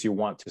things you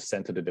want to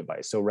send to the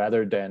device. So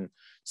rather than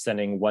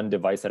sending one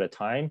device at a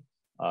time,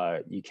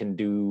 you can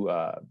do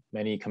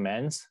many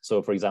commands.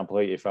 So for example,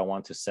 if I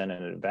want to send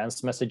an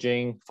advanced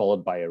messaging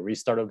followed by a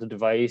restart of the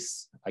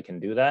device, I can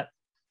do that.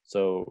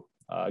 So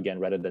again,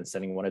 rather than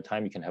sending one at a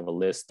time, you can have a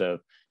list of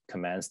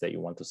commands that you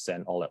want to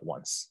send all at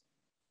once.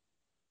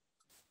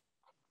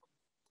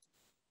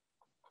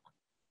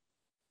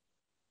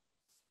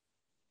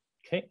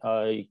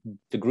 Okay,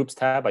 the groups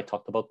tab, I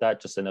talked about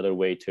that, just another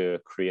way to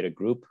create a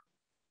group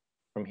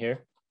from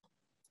here.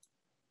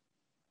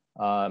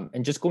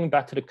 And just going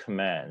back to the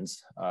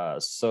commands.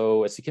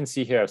 So as you can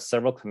see here, I have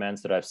several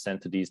commands that I've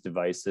sent to these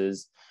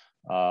devices.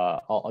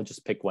 I'll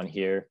just pick one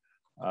here.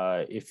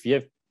 If you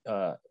have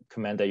a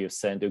command that you've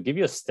sent, it'll give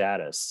you a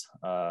status.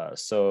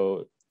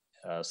 So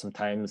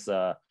sometimes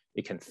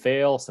it can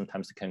fail,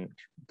 sometimes the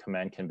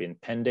command can be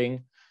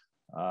pending.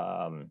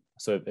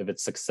 So if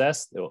it's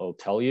success, it'll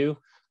tell you.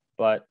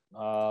 But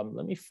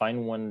let me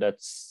find one that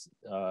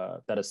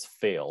has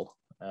failed.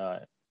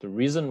 The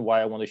reason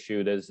why I want to show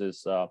you this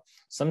is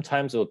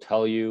sometimes it'll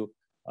tell you,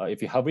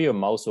 if you hover your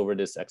mouse over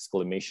this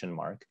exclamation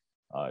mark,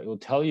 it will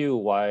tell you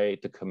why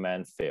the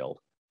command failed.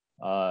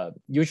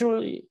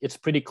 Usually it's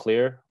pretty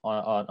clear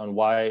on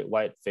why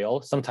it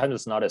failed. Sometimes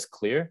it's not as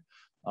clear,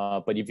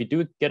 but if you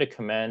do get a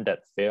command that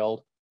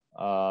failed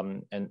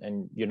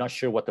and you're not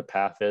sure what the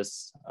path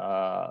is,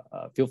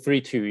 feel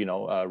free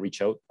to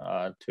reach out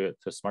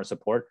to Smart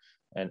Support,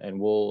 and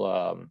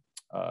we'll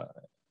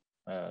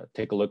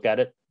take a look at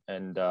it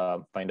and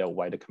find out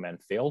why the command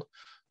failed.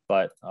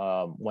 But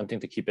one thing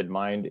to keep in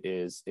mind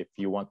is if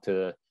you want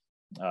to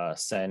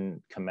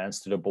send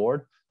commands to the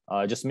board,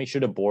 just make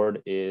sure the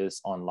board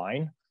is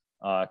online,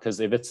 because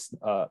if it's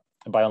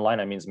by online,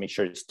 I mean make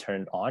sure it's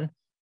turned on,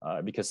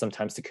 because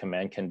sometimes the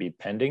command can be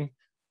pending.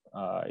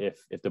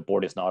 If the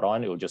board is not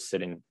on, it will just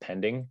sit in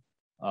pending.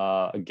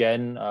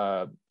 Again,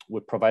 we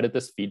provided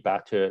this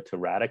feedback to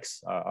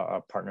Radix,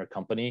 our partner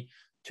company,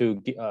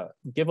 to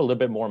give a little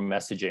bit more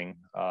messaging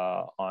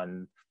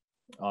on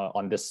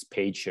this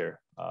page here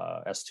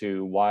as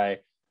to why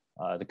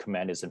the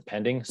command isn't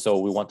pending. So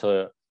we want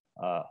to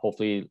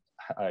hopefully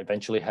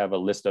eventually have a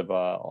list of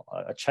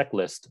a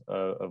checklist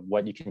of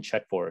what you can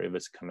check for if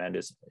its command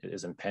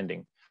isn't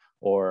pending,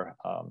 or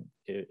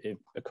if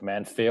a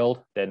command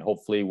failed, then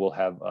hopefully we'll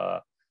have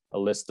a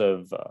list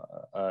of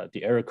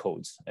the error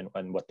codes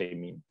and what they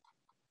mean.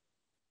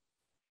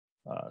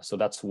 So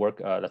that's work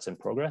that's in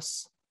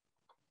progress.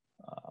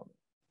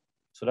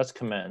 So that's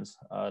commands.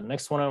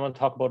 Next one I want to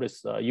talk about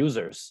is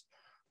users.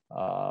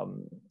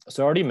 So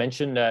I already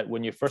mentioned that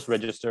when you first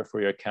register for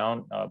your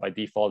account, by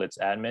default, it's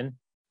admin.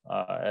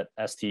 At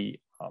ST,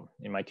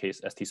 in my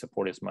case, ST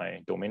support is my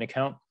domain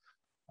account.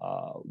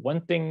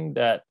 One thing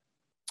that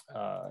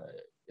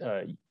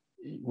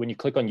when you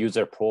click on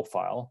user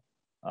profile,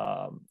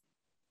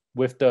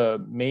 with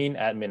the main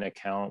admin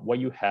account, what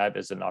you have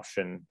is an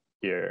option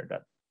here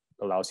that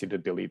allows you to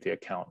delete the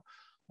account.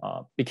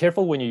 Be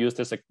careful when you use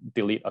this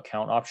delete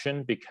account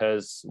option,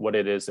 because what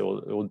it is, it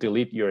will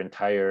delete your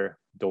entire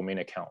domain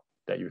account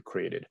that you've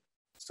created.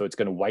 So it's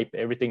going to wipe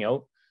everything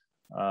out,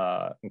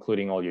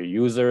 including all your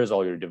users,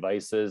 all your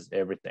devices,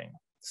 everything.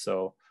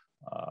 So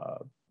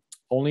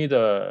only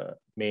the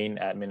main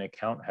admin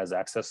account has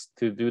access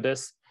to do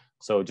this.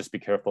 So just be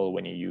careful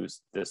when you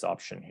use this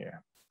option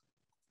here.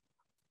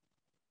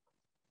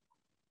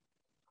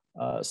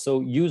 So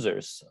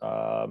users,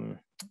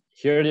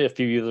 here are a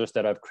few users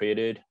that I've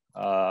created.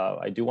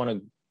 I do want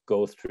to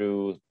go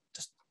through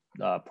just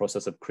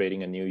process of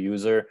creating a new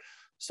user.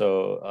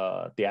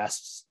 So the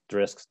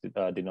asterisk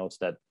denotes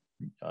that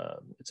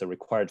it's a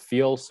required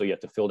field, so you have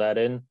to fill that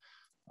in.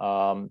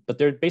 But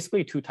there are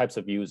basically two types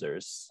of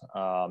users,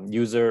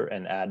 user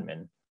and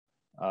admin.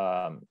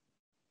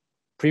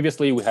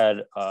 Previously, we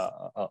had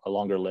a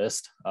longer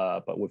list,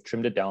 but we've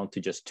trimmed it down to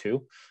just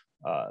two.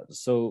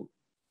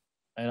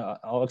 And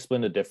I'll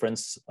explain the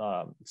difference.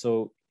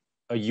 So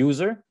a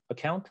user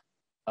account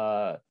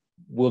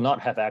will not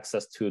have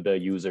access to the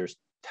users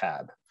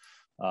tab.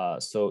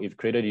 So if you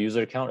create a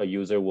user account, a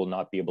user will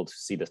not be able to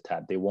see this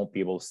tab. They won't be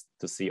able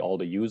to see all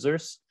the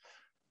users.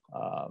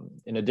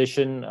 In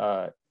addition,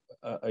 a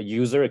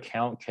user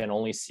account can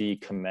only see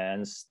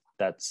commands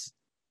that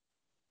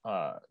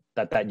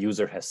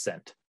user has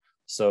sent.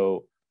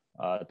 So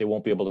they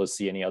won't be able to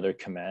see any other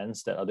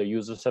commands that other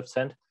users have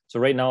sent. So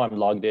right now I'm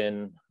logged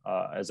in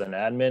as an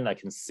admin. I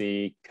can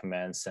see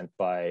commands sent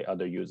by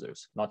other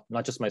users,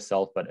 not just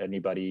myself, but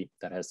anybody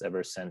that has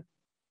ever sent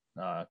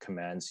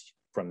commands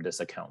from this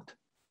account.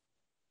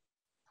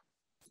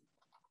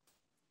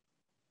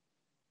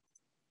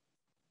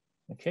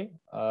 Okay,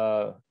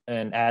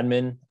 and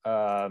admin,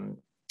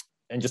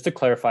 and just to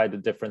clarify the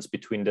difference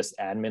between this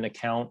admin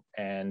account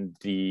and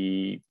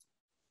the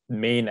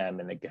main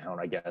admin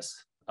account, I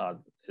guess,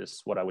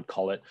 is what I would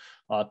call it.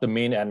 The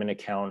main admin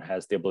account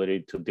has the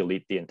ability to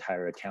delete the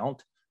entire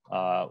account,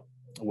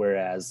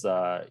 whereas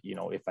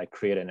if I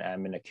create an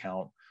admin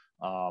account,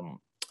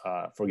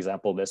 for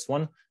example, this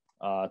one,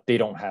 they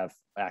don't have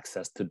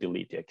access to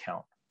delete the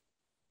account.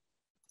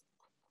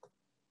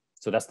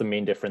 So that's the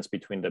main difference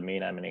between the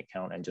main admin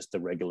account and just the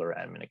regular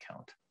admin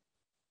account.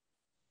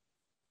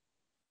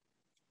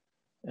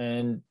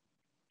 And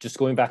just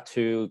going back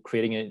to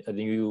creating a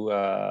new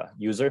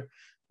user,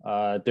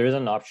 there is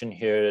an option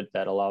here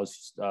that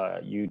allows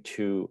you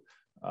to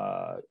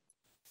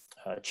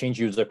change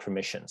user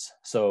permissions.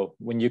 So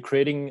when you're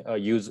creating a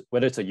user,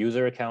 whether it's a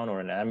user account or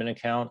an admin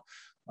account,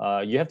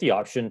 you have the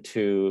option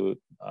to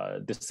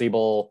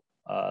disable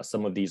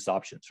some of these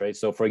options, right?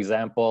 So for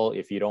example,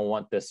 if you don't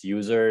want this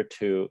user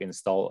to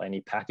install any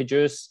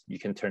packages, you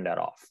can turn that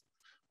off.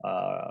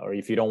 Or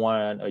if you don't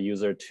want a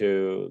user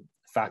to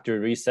factory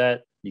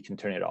reset, you can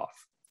turn it off,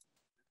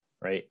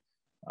 right?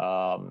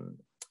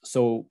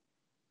 So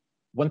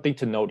one thing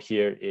to note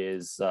here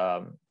is,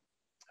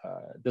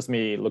 this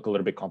may look a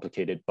little bit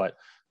complicated, but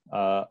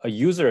a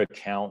user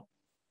account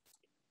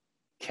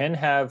can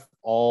have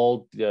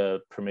all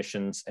the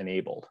permissions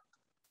enabled.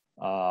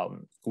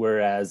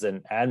 Whereas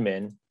an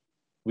admin,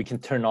 we can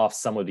turn off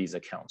some of these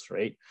accounts,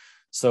 right?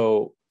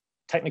 So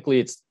technically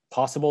it's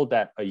possible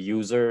that a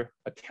user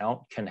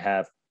account can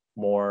have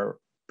more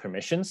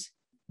permissions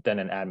than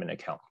an admin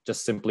account,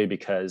 just simply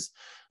because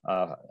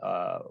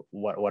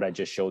what I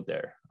just showed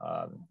there.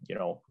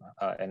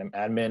 And an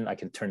admin, I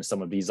can turn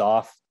some of these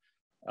off,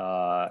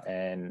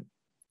 and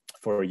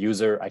for a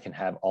user, I can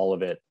have all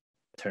of it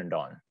turned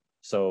on.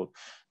 So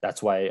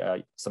that's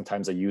why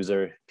sometimes a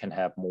user can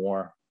have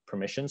more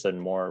permissions and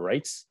more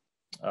rights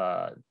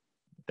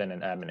than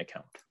an admin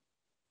account.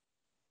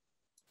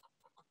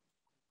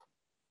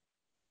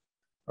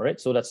 All right,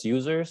 so that's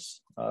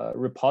users.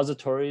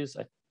 Repositories,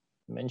 I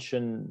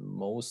mentioned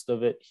most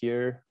of it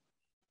here.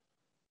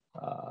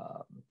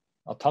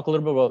 I'll talk a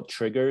little bit about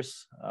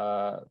triggers.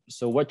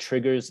 So what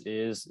triggers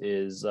is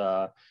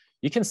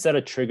you can set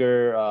a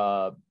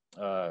trigger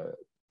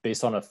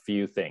based on a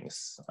few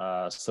things.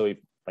 So if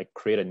I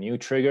create a new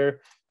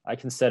trigger, I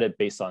can set it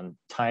based on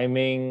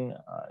timing,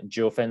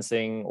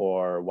 geofencing,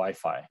 or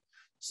Wi-Fi.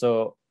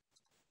 So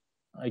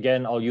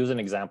again, I'll use an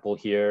example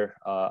here.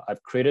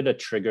 I've created a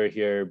trigger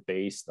here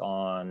based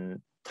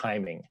on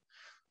timing.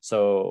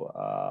 So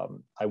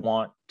I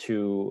want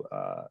to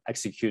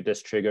execute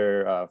this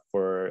trigger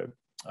for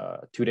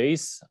 2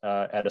 days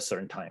at a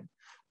certain time,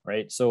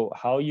 right? So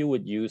how you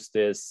would use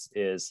this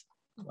is,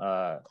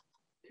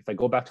 if I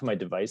go back to my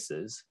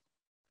devices,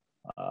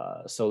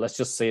 so let's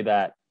just say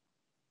that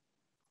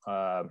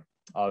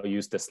I'll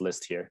use this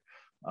list here.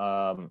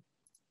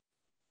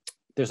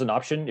 There's an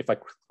option, if I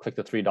click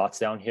the 3 dots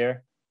down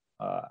here,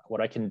 what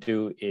I can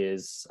do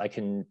is I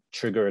can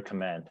trigger a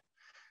command.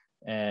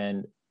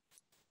 And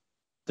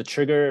the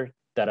trigger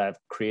that I've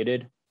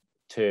created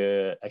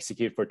to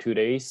execute for 2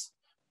 days,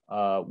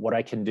 what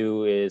I can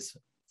do is,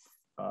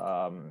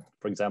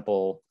 for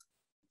example,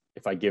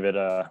 if I give it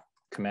a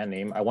command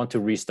name, I want to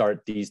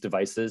restart these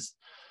devices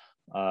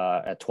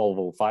at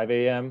 12:05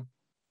 a.m.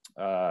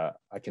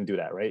 I can do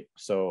that, right?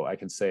 So I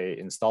can say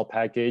install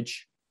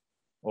package,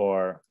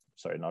 or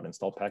sorry, not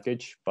install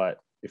package, but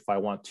if I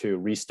want to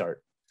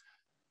restart,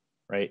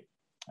 right,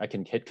 I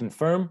can hit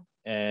confirm,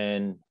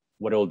 and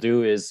what it'll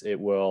do is it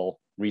will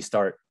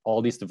restart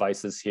all these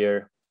devices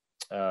here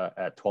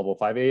at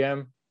 12:05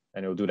 a.m.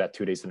 and it'll do that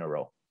 2 days in a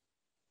row,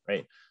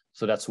 right?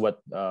 So that's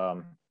what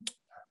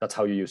that's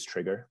how you use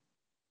trigger.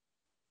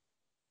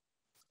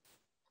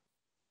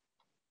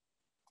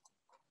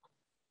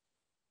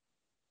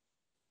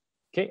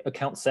 Okay,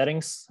 account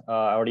settings.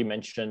 I already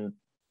mentioned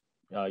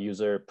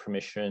user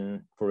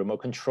permission for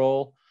remote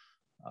control.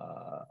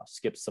 I'll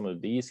skip some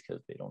of these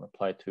because they don't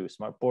apply to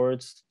smart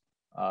boards.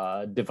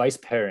 Device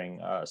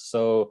pairing.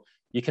 So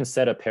you can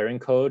set a pairing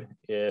code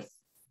if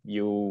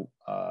you,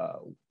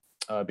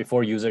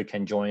 before user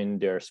can join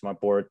their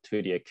smart board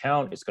to the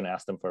account, it's going to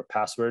ask them for a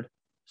password.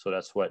 So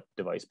that's what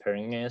device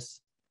pairing is.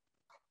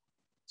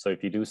 So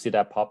if you do see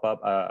that pop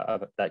up,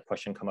 that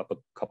question come up a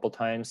couple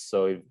times.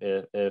 So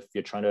if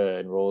you're trying to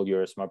enroll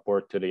your smart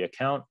board to the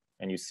account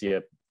and you see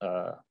a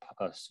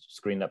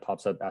screen that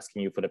pops up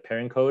asking you for the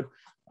pairing code,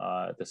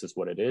 this is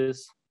what it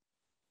is.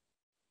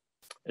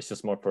 It's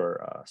just more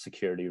for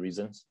security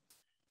reasons.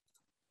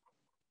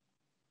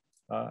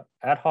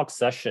 Ad hoc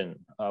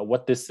session.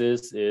 What this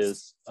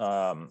is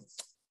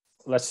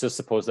let's just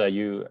suppose that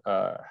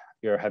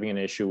you're having an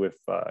issue with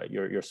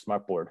your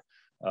smart board.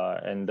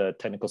 And the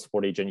technical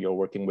support agent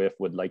you're working with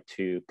would like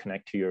to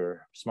connect to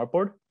your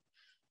smartboard.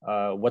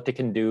 What they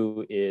can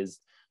do is,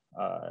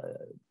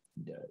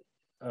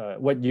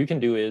 what you can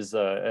do is,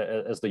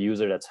 as the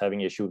user that's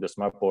having issue with the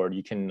smartboard,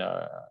 you can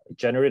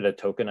generate a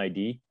token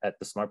ID at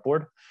the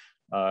smartboard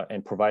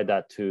and provide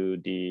that to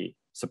the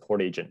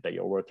support agent that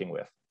you're working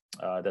with.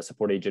 The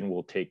support agent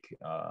will take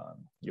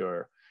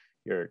your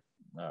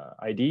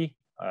ID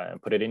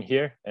and put it in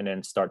here and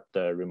then start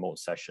the remote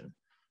session.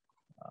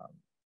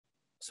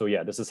 So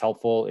yeah, this is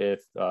helpful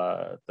if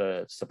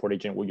the support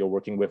agent you're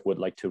working with would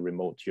like to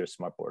remote your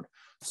smartboard.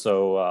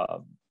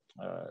 So,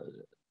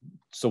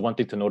 so one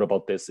thing to note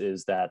about this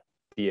is that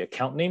the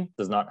account name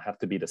does not have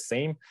to be the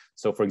same.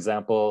 So for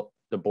example,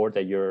 the board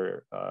that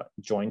you're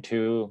joined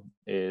to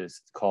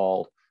is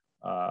called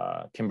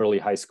Kimberly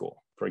High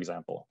School, for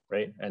example,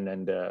 right? And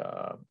then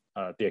the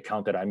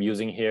account that I'm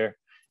using here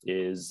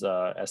is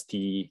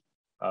ST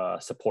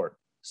support.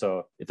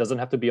 So it doesn't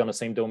have to be on the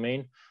same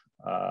domain.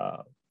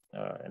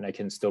 And I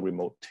can still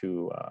remote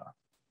to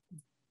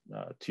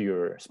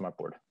your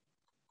smartboard.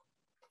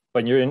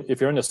 But if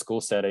you're in a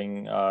school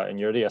setting and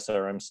you're the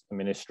SRM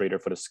administrator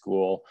for the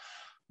school,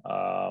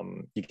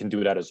 you can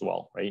do that as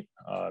well, right?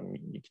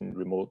 You can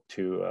remote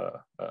to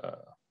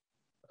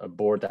a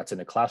board that's in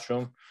a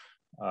classroom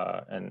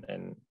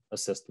and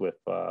assist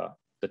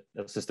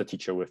the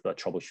teacher with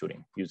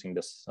troubleshooting using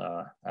this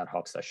ad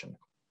hoc session.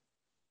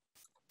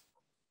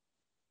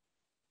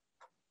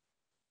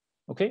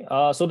 Okay,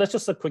 so that's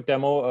just a quick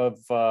demo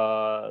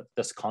of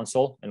this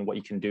console and what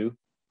you can do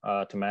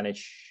to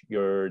manage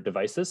your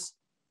devices.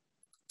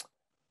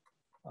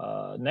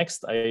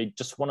 Next, I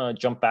just want to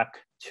jump back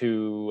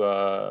to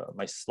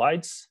my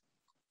slides.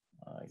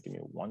 Give me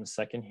 1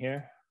 second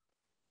here.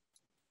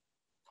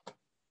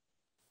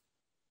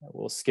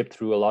 We'll skip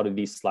through a lot of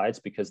these slides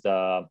because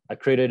I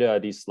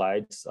created these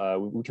slides.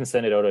 We can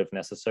send it out if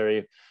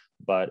necessary,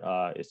 but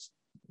it's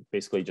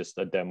basically just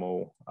a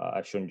demo.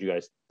 I've shown you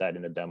guys that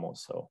in the demo.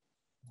 So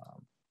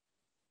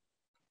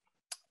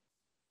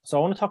I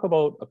want to talk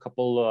about a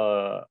couple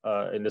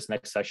in this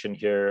next section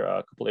here,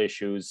 a couple of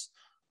issues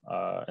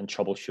and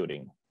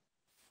troubleshooting.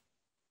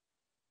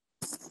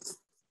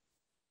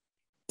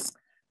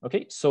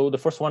 Okay, so the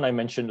first one I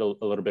mentioned a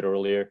little bit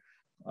earlier,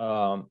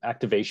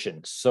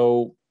 activation.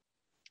 So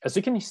as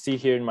you can see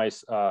here in my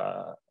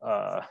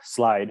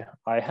slide,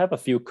 I have a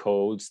few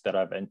codes that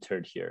I've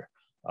entered here.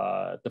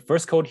 The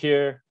first code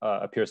here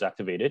appears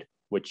activated,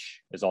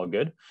 which is all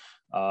good.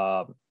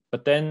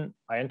 But then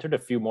I entered a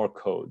few more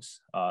codes.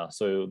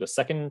 So the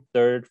second,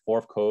 third,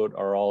 fourth code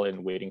are all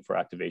in waiting for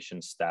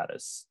activation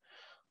status.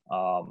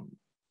 And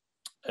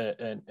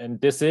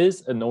this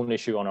is a known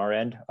issue on our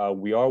end.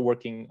 We are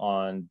working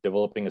on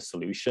developing a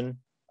solution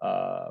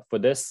for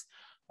this.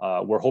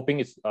 We're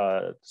hoping its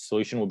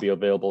solution will be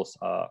available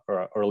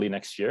early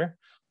next year.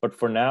 But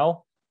for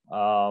now,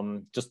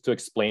 just to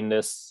explain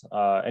this,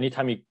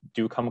 anytime you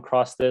do come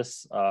across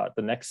this,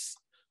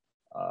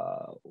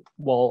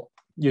 well,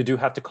 you do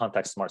have to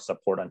contact Smart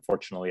Support,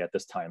 unfortunately, at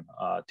this time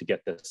to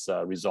get this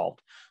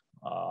resolved.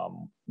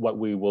 What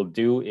we will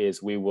do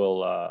is we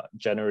will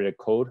generate a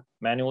code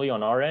manually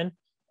on our end,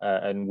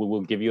 and we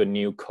will give you a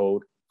new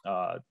code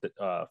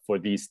for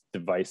these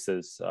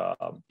devices,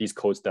 these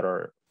codes that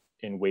are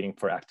in waiting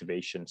for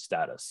activation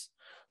status.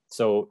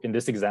 So in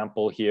this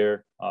example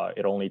here,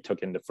 it only took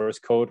in the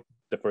first code.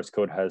 The first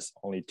code has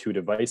only 2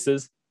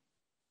 devices.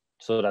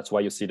 So that's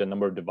why you see the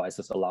number of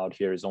devices allowed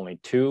here is only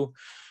 2.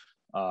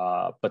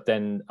 But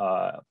then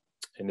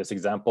in this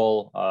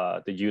example,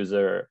 the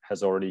user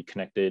has already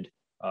connected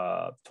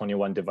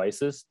 21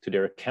 devices to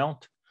their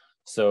account.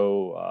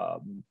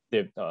 So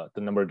the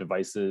number of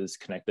devices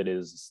connected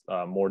is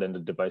more than the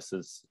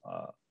devices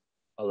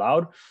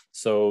allowed.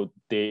 So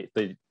the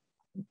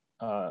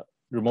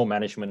remote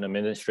management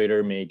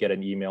administrator may get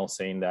an email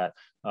saying that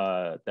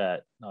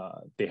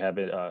they have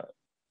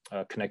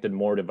connected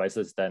more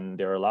devices than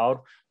they're allowed,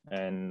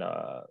 and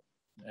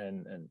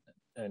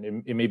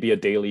it may be a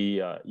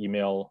daily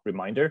email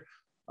reminder.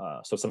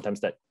 So sometimes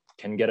that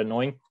can get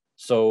annoying.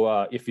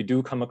 So if you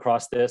do come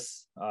across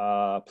this,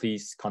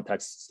 please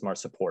contact Smart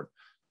Support,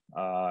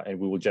 and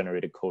we will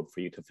generate a code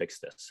for you to fix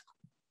this.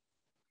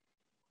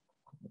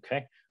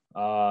 Okay,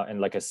 and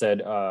like I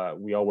said,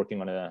 we are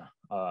working on a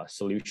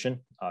solution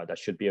that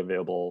should be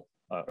available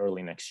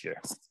early next year.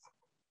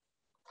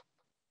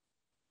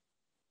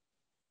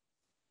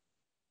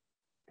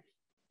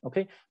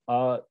 Okay,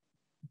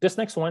 this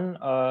next one,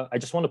 I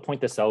just want to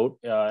point this out.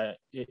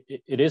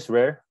 It is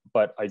rare,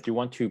 but I do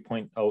want to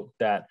point out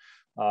that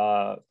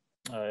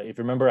if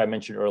you remember, I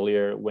mentioned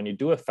earlier, when you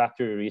do a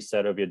factory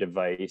reset of your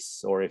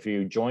device, or if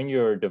you join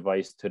your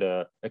device to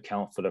the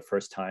account for the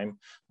first time,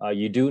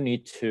 you do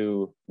need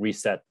to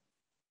reset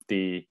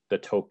the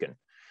token.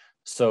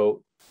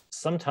 So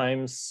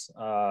sometimes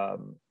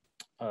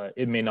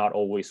it may not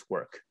always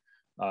work.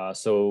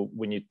 So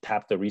when you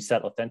tap the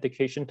reset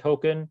authentication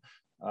token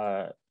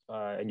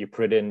and you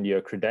put in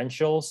your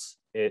credentials,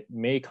 it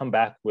may come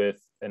back with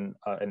an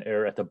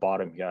error at the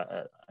bottom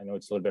here. I know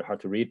it's a little bit hard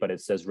to read, but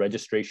it says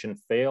registration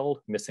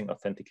failed, missing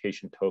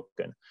authentication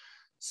token.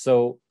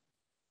 So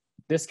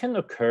this can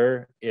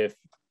occur if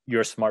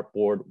your smart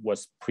board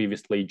was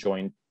previously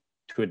joined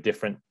to a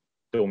different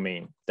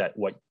domain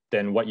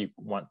than what you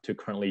want to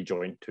currently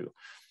join to.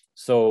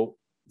 So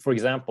for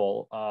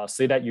example,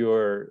 say that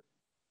your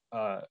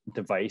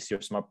device,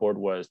 your smart board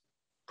was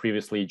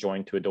previously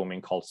joined to a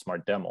domain called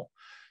Smart Demo.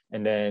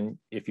 And then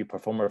if you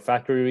perform a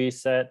factory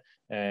reset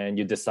and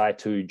you decide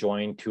to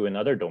join to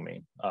another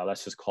domain,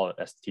 let's just call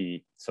it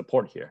ST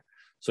support here.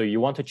 So you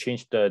want to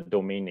change the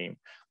domain name,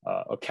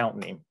 account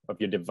name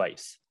of your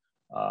device.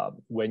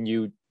 When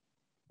you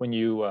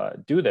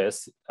do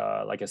this,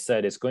 like I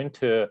said, it's going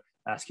to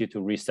ask you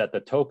to reset the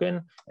token,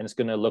 and it's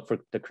going to look for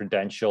the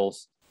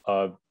credentials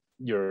of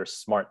your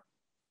Smart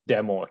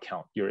Demo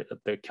account,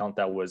 the account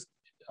that was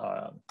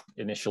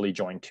initially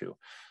joined to.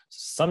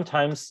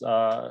 Sometimes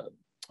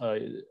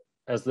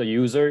as the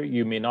user,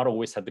 you may not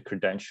always have the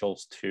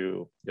credentials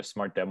to your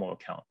Smart Demo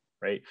account,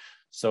 right?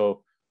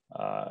 So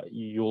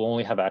you'll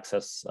only have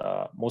access,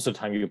 most of the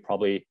time you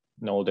probably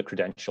know the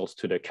credentials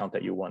to the account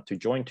that you want to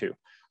join to.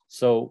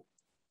 So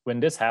when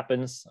this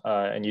happens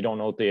and you don't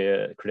know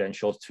the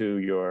credentials to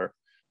your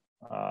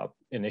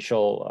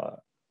initial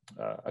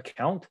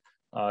account,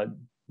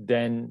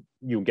 then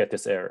you get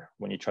this error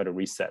when you try to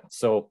reset.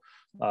 So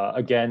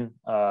again,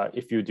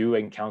 if you do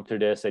encounter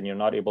this and you're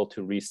not able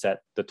to reset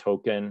the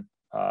token,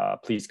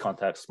 please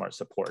contact Smart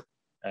Support,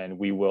 and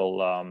we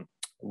will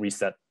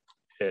reset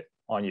it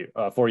on you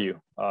for you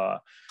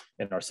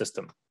in our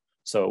system.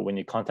 So when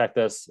you contact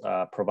us,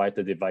 provide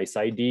the device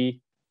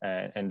ID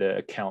and the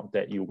account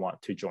that you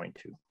want to join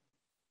to.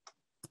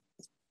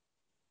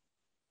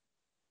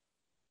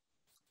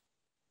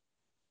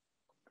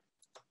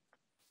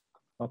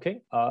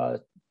 Okay,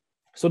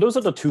 so those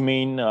are the 2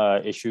 main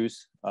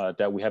issues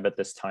that we have at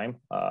this time.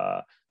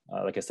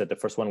 Like I said, the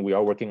first one, we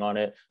are working on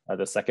it.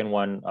 The second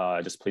one,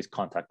 just please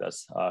contact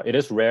us. It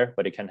is rare,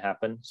 but it can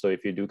happen. So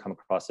if you do come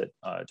across it,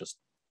 just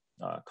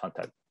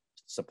contact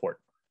support.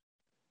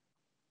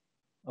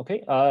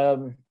 Okay,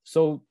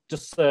 so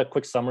just a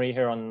quick summary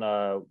here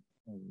on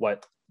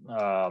what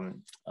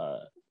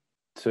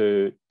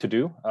to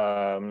do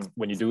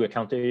when you do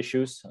encounter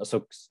issues.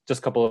 So just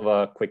a couple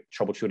of quick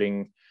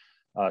troubleshooting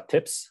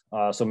tips.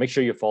 So make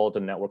sure you follow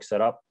the network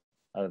setup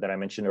that I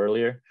mentioned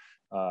earlier.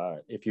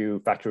 If you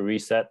factory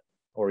reset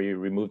or you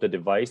remove the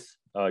device,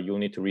 you'll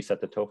need to reset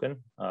the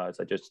token,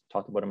 as I just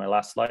talked about in my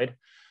last slide.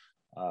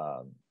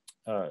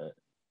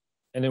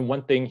 And then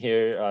one thing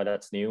here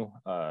that's new,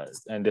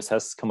 and this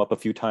has come up a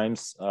few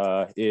times,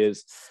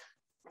 is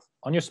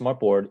on your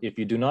smartboard, if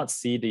you do not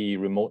see the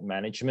remote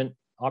management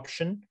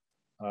option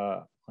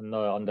in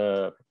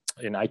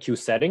IQ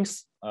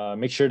settings,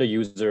 make sure the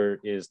user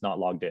is not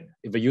logged in.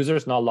 If a user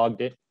is not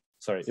logged in,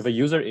 if a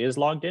user is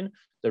logged in,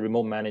 the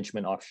remote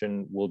management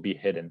option will be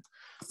hidden.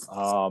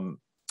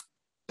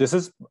 This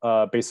is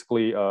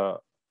basically a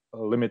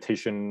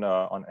limitation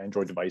on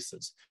Android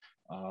devices.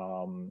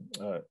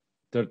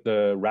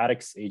 The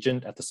Radix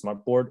agent at the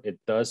smartboard, it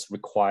does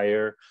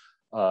require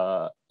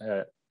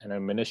an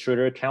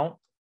administrator account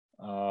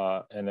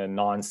and a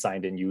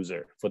non-signed in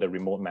user for the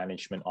remote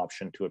management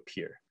option to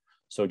appear.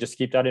 So just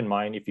keep that in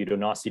mind. If you do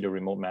not see the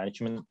remote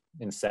management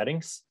in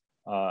settings,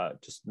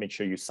 just make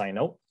sure you sign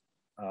out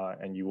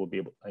and you will be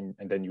able, and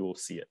then you will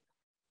see it.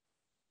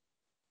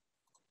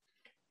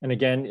 And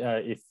again,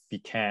 if you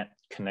can't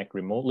connect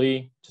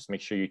remotely, just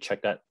make sure you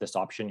check this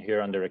option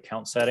here under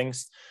account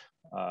settings.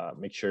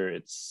 Make sure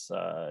it's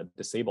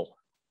disabled.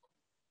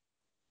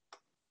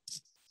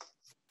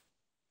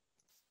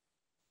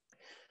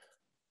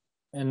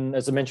 And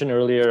as I mentioned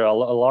earlier, a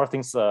lot of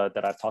things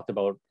that I've talked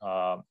about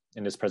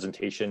in this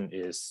presentation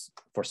is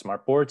for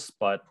smartboards,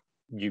 but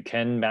you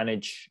can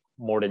manage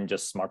more than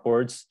just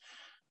smartboards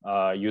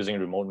using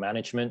remote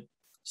management.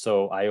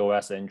 So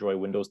iOS, Android,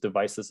 Windows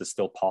devices is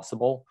still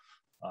possible.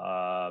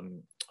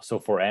 So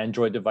for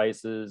Android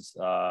devices,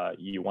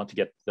 you want to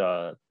get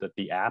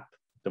the app,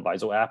 the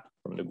Viso app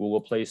from the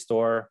Google Play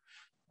Store.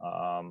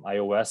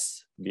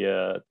 iOS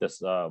via this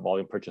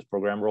volume purchase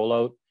program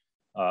rollout.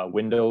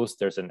 Windows,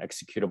 there's an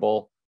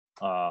executable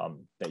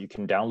that you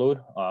can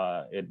download.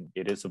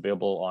 It is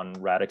available on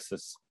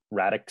Radix's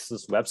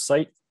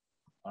website,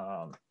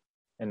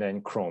 and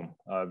then Chrome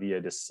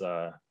via this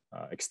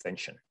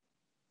extension.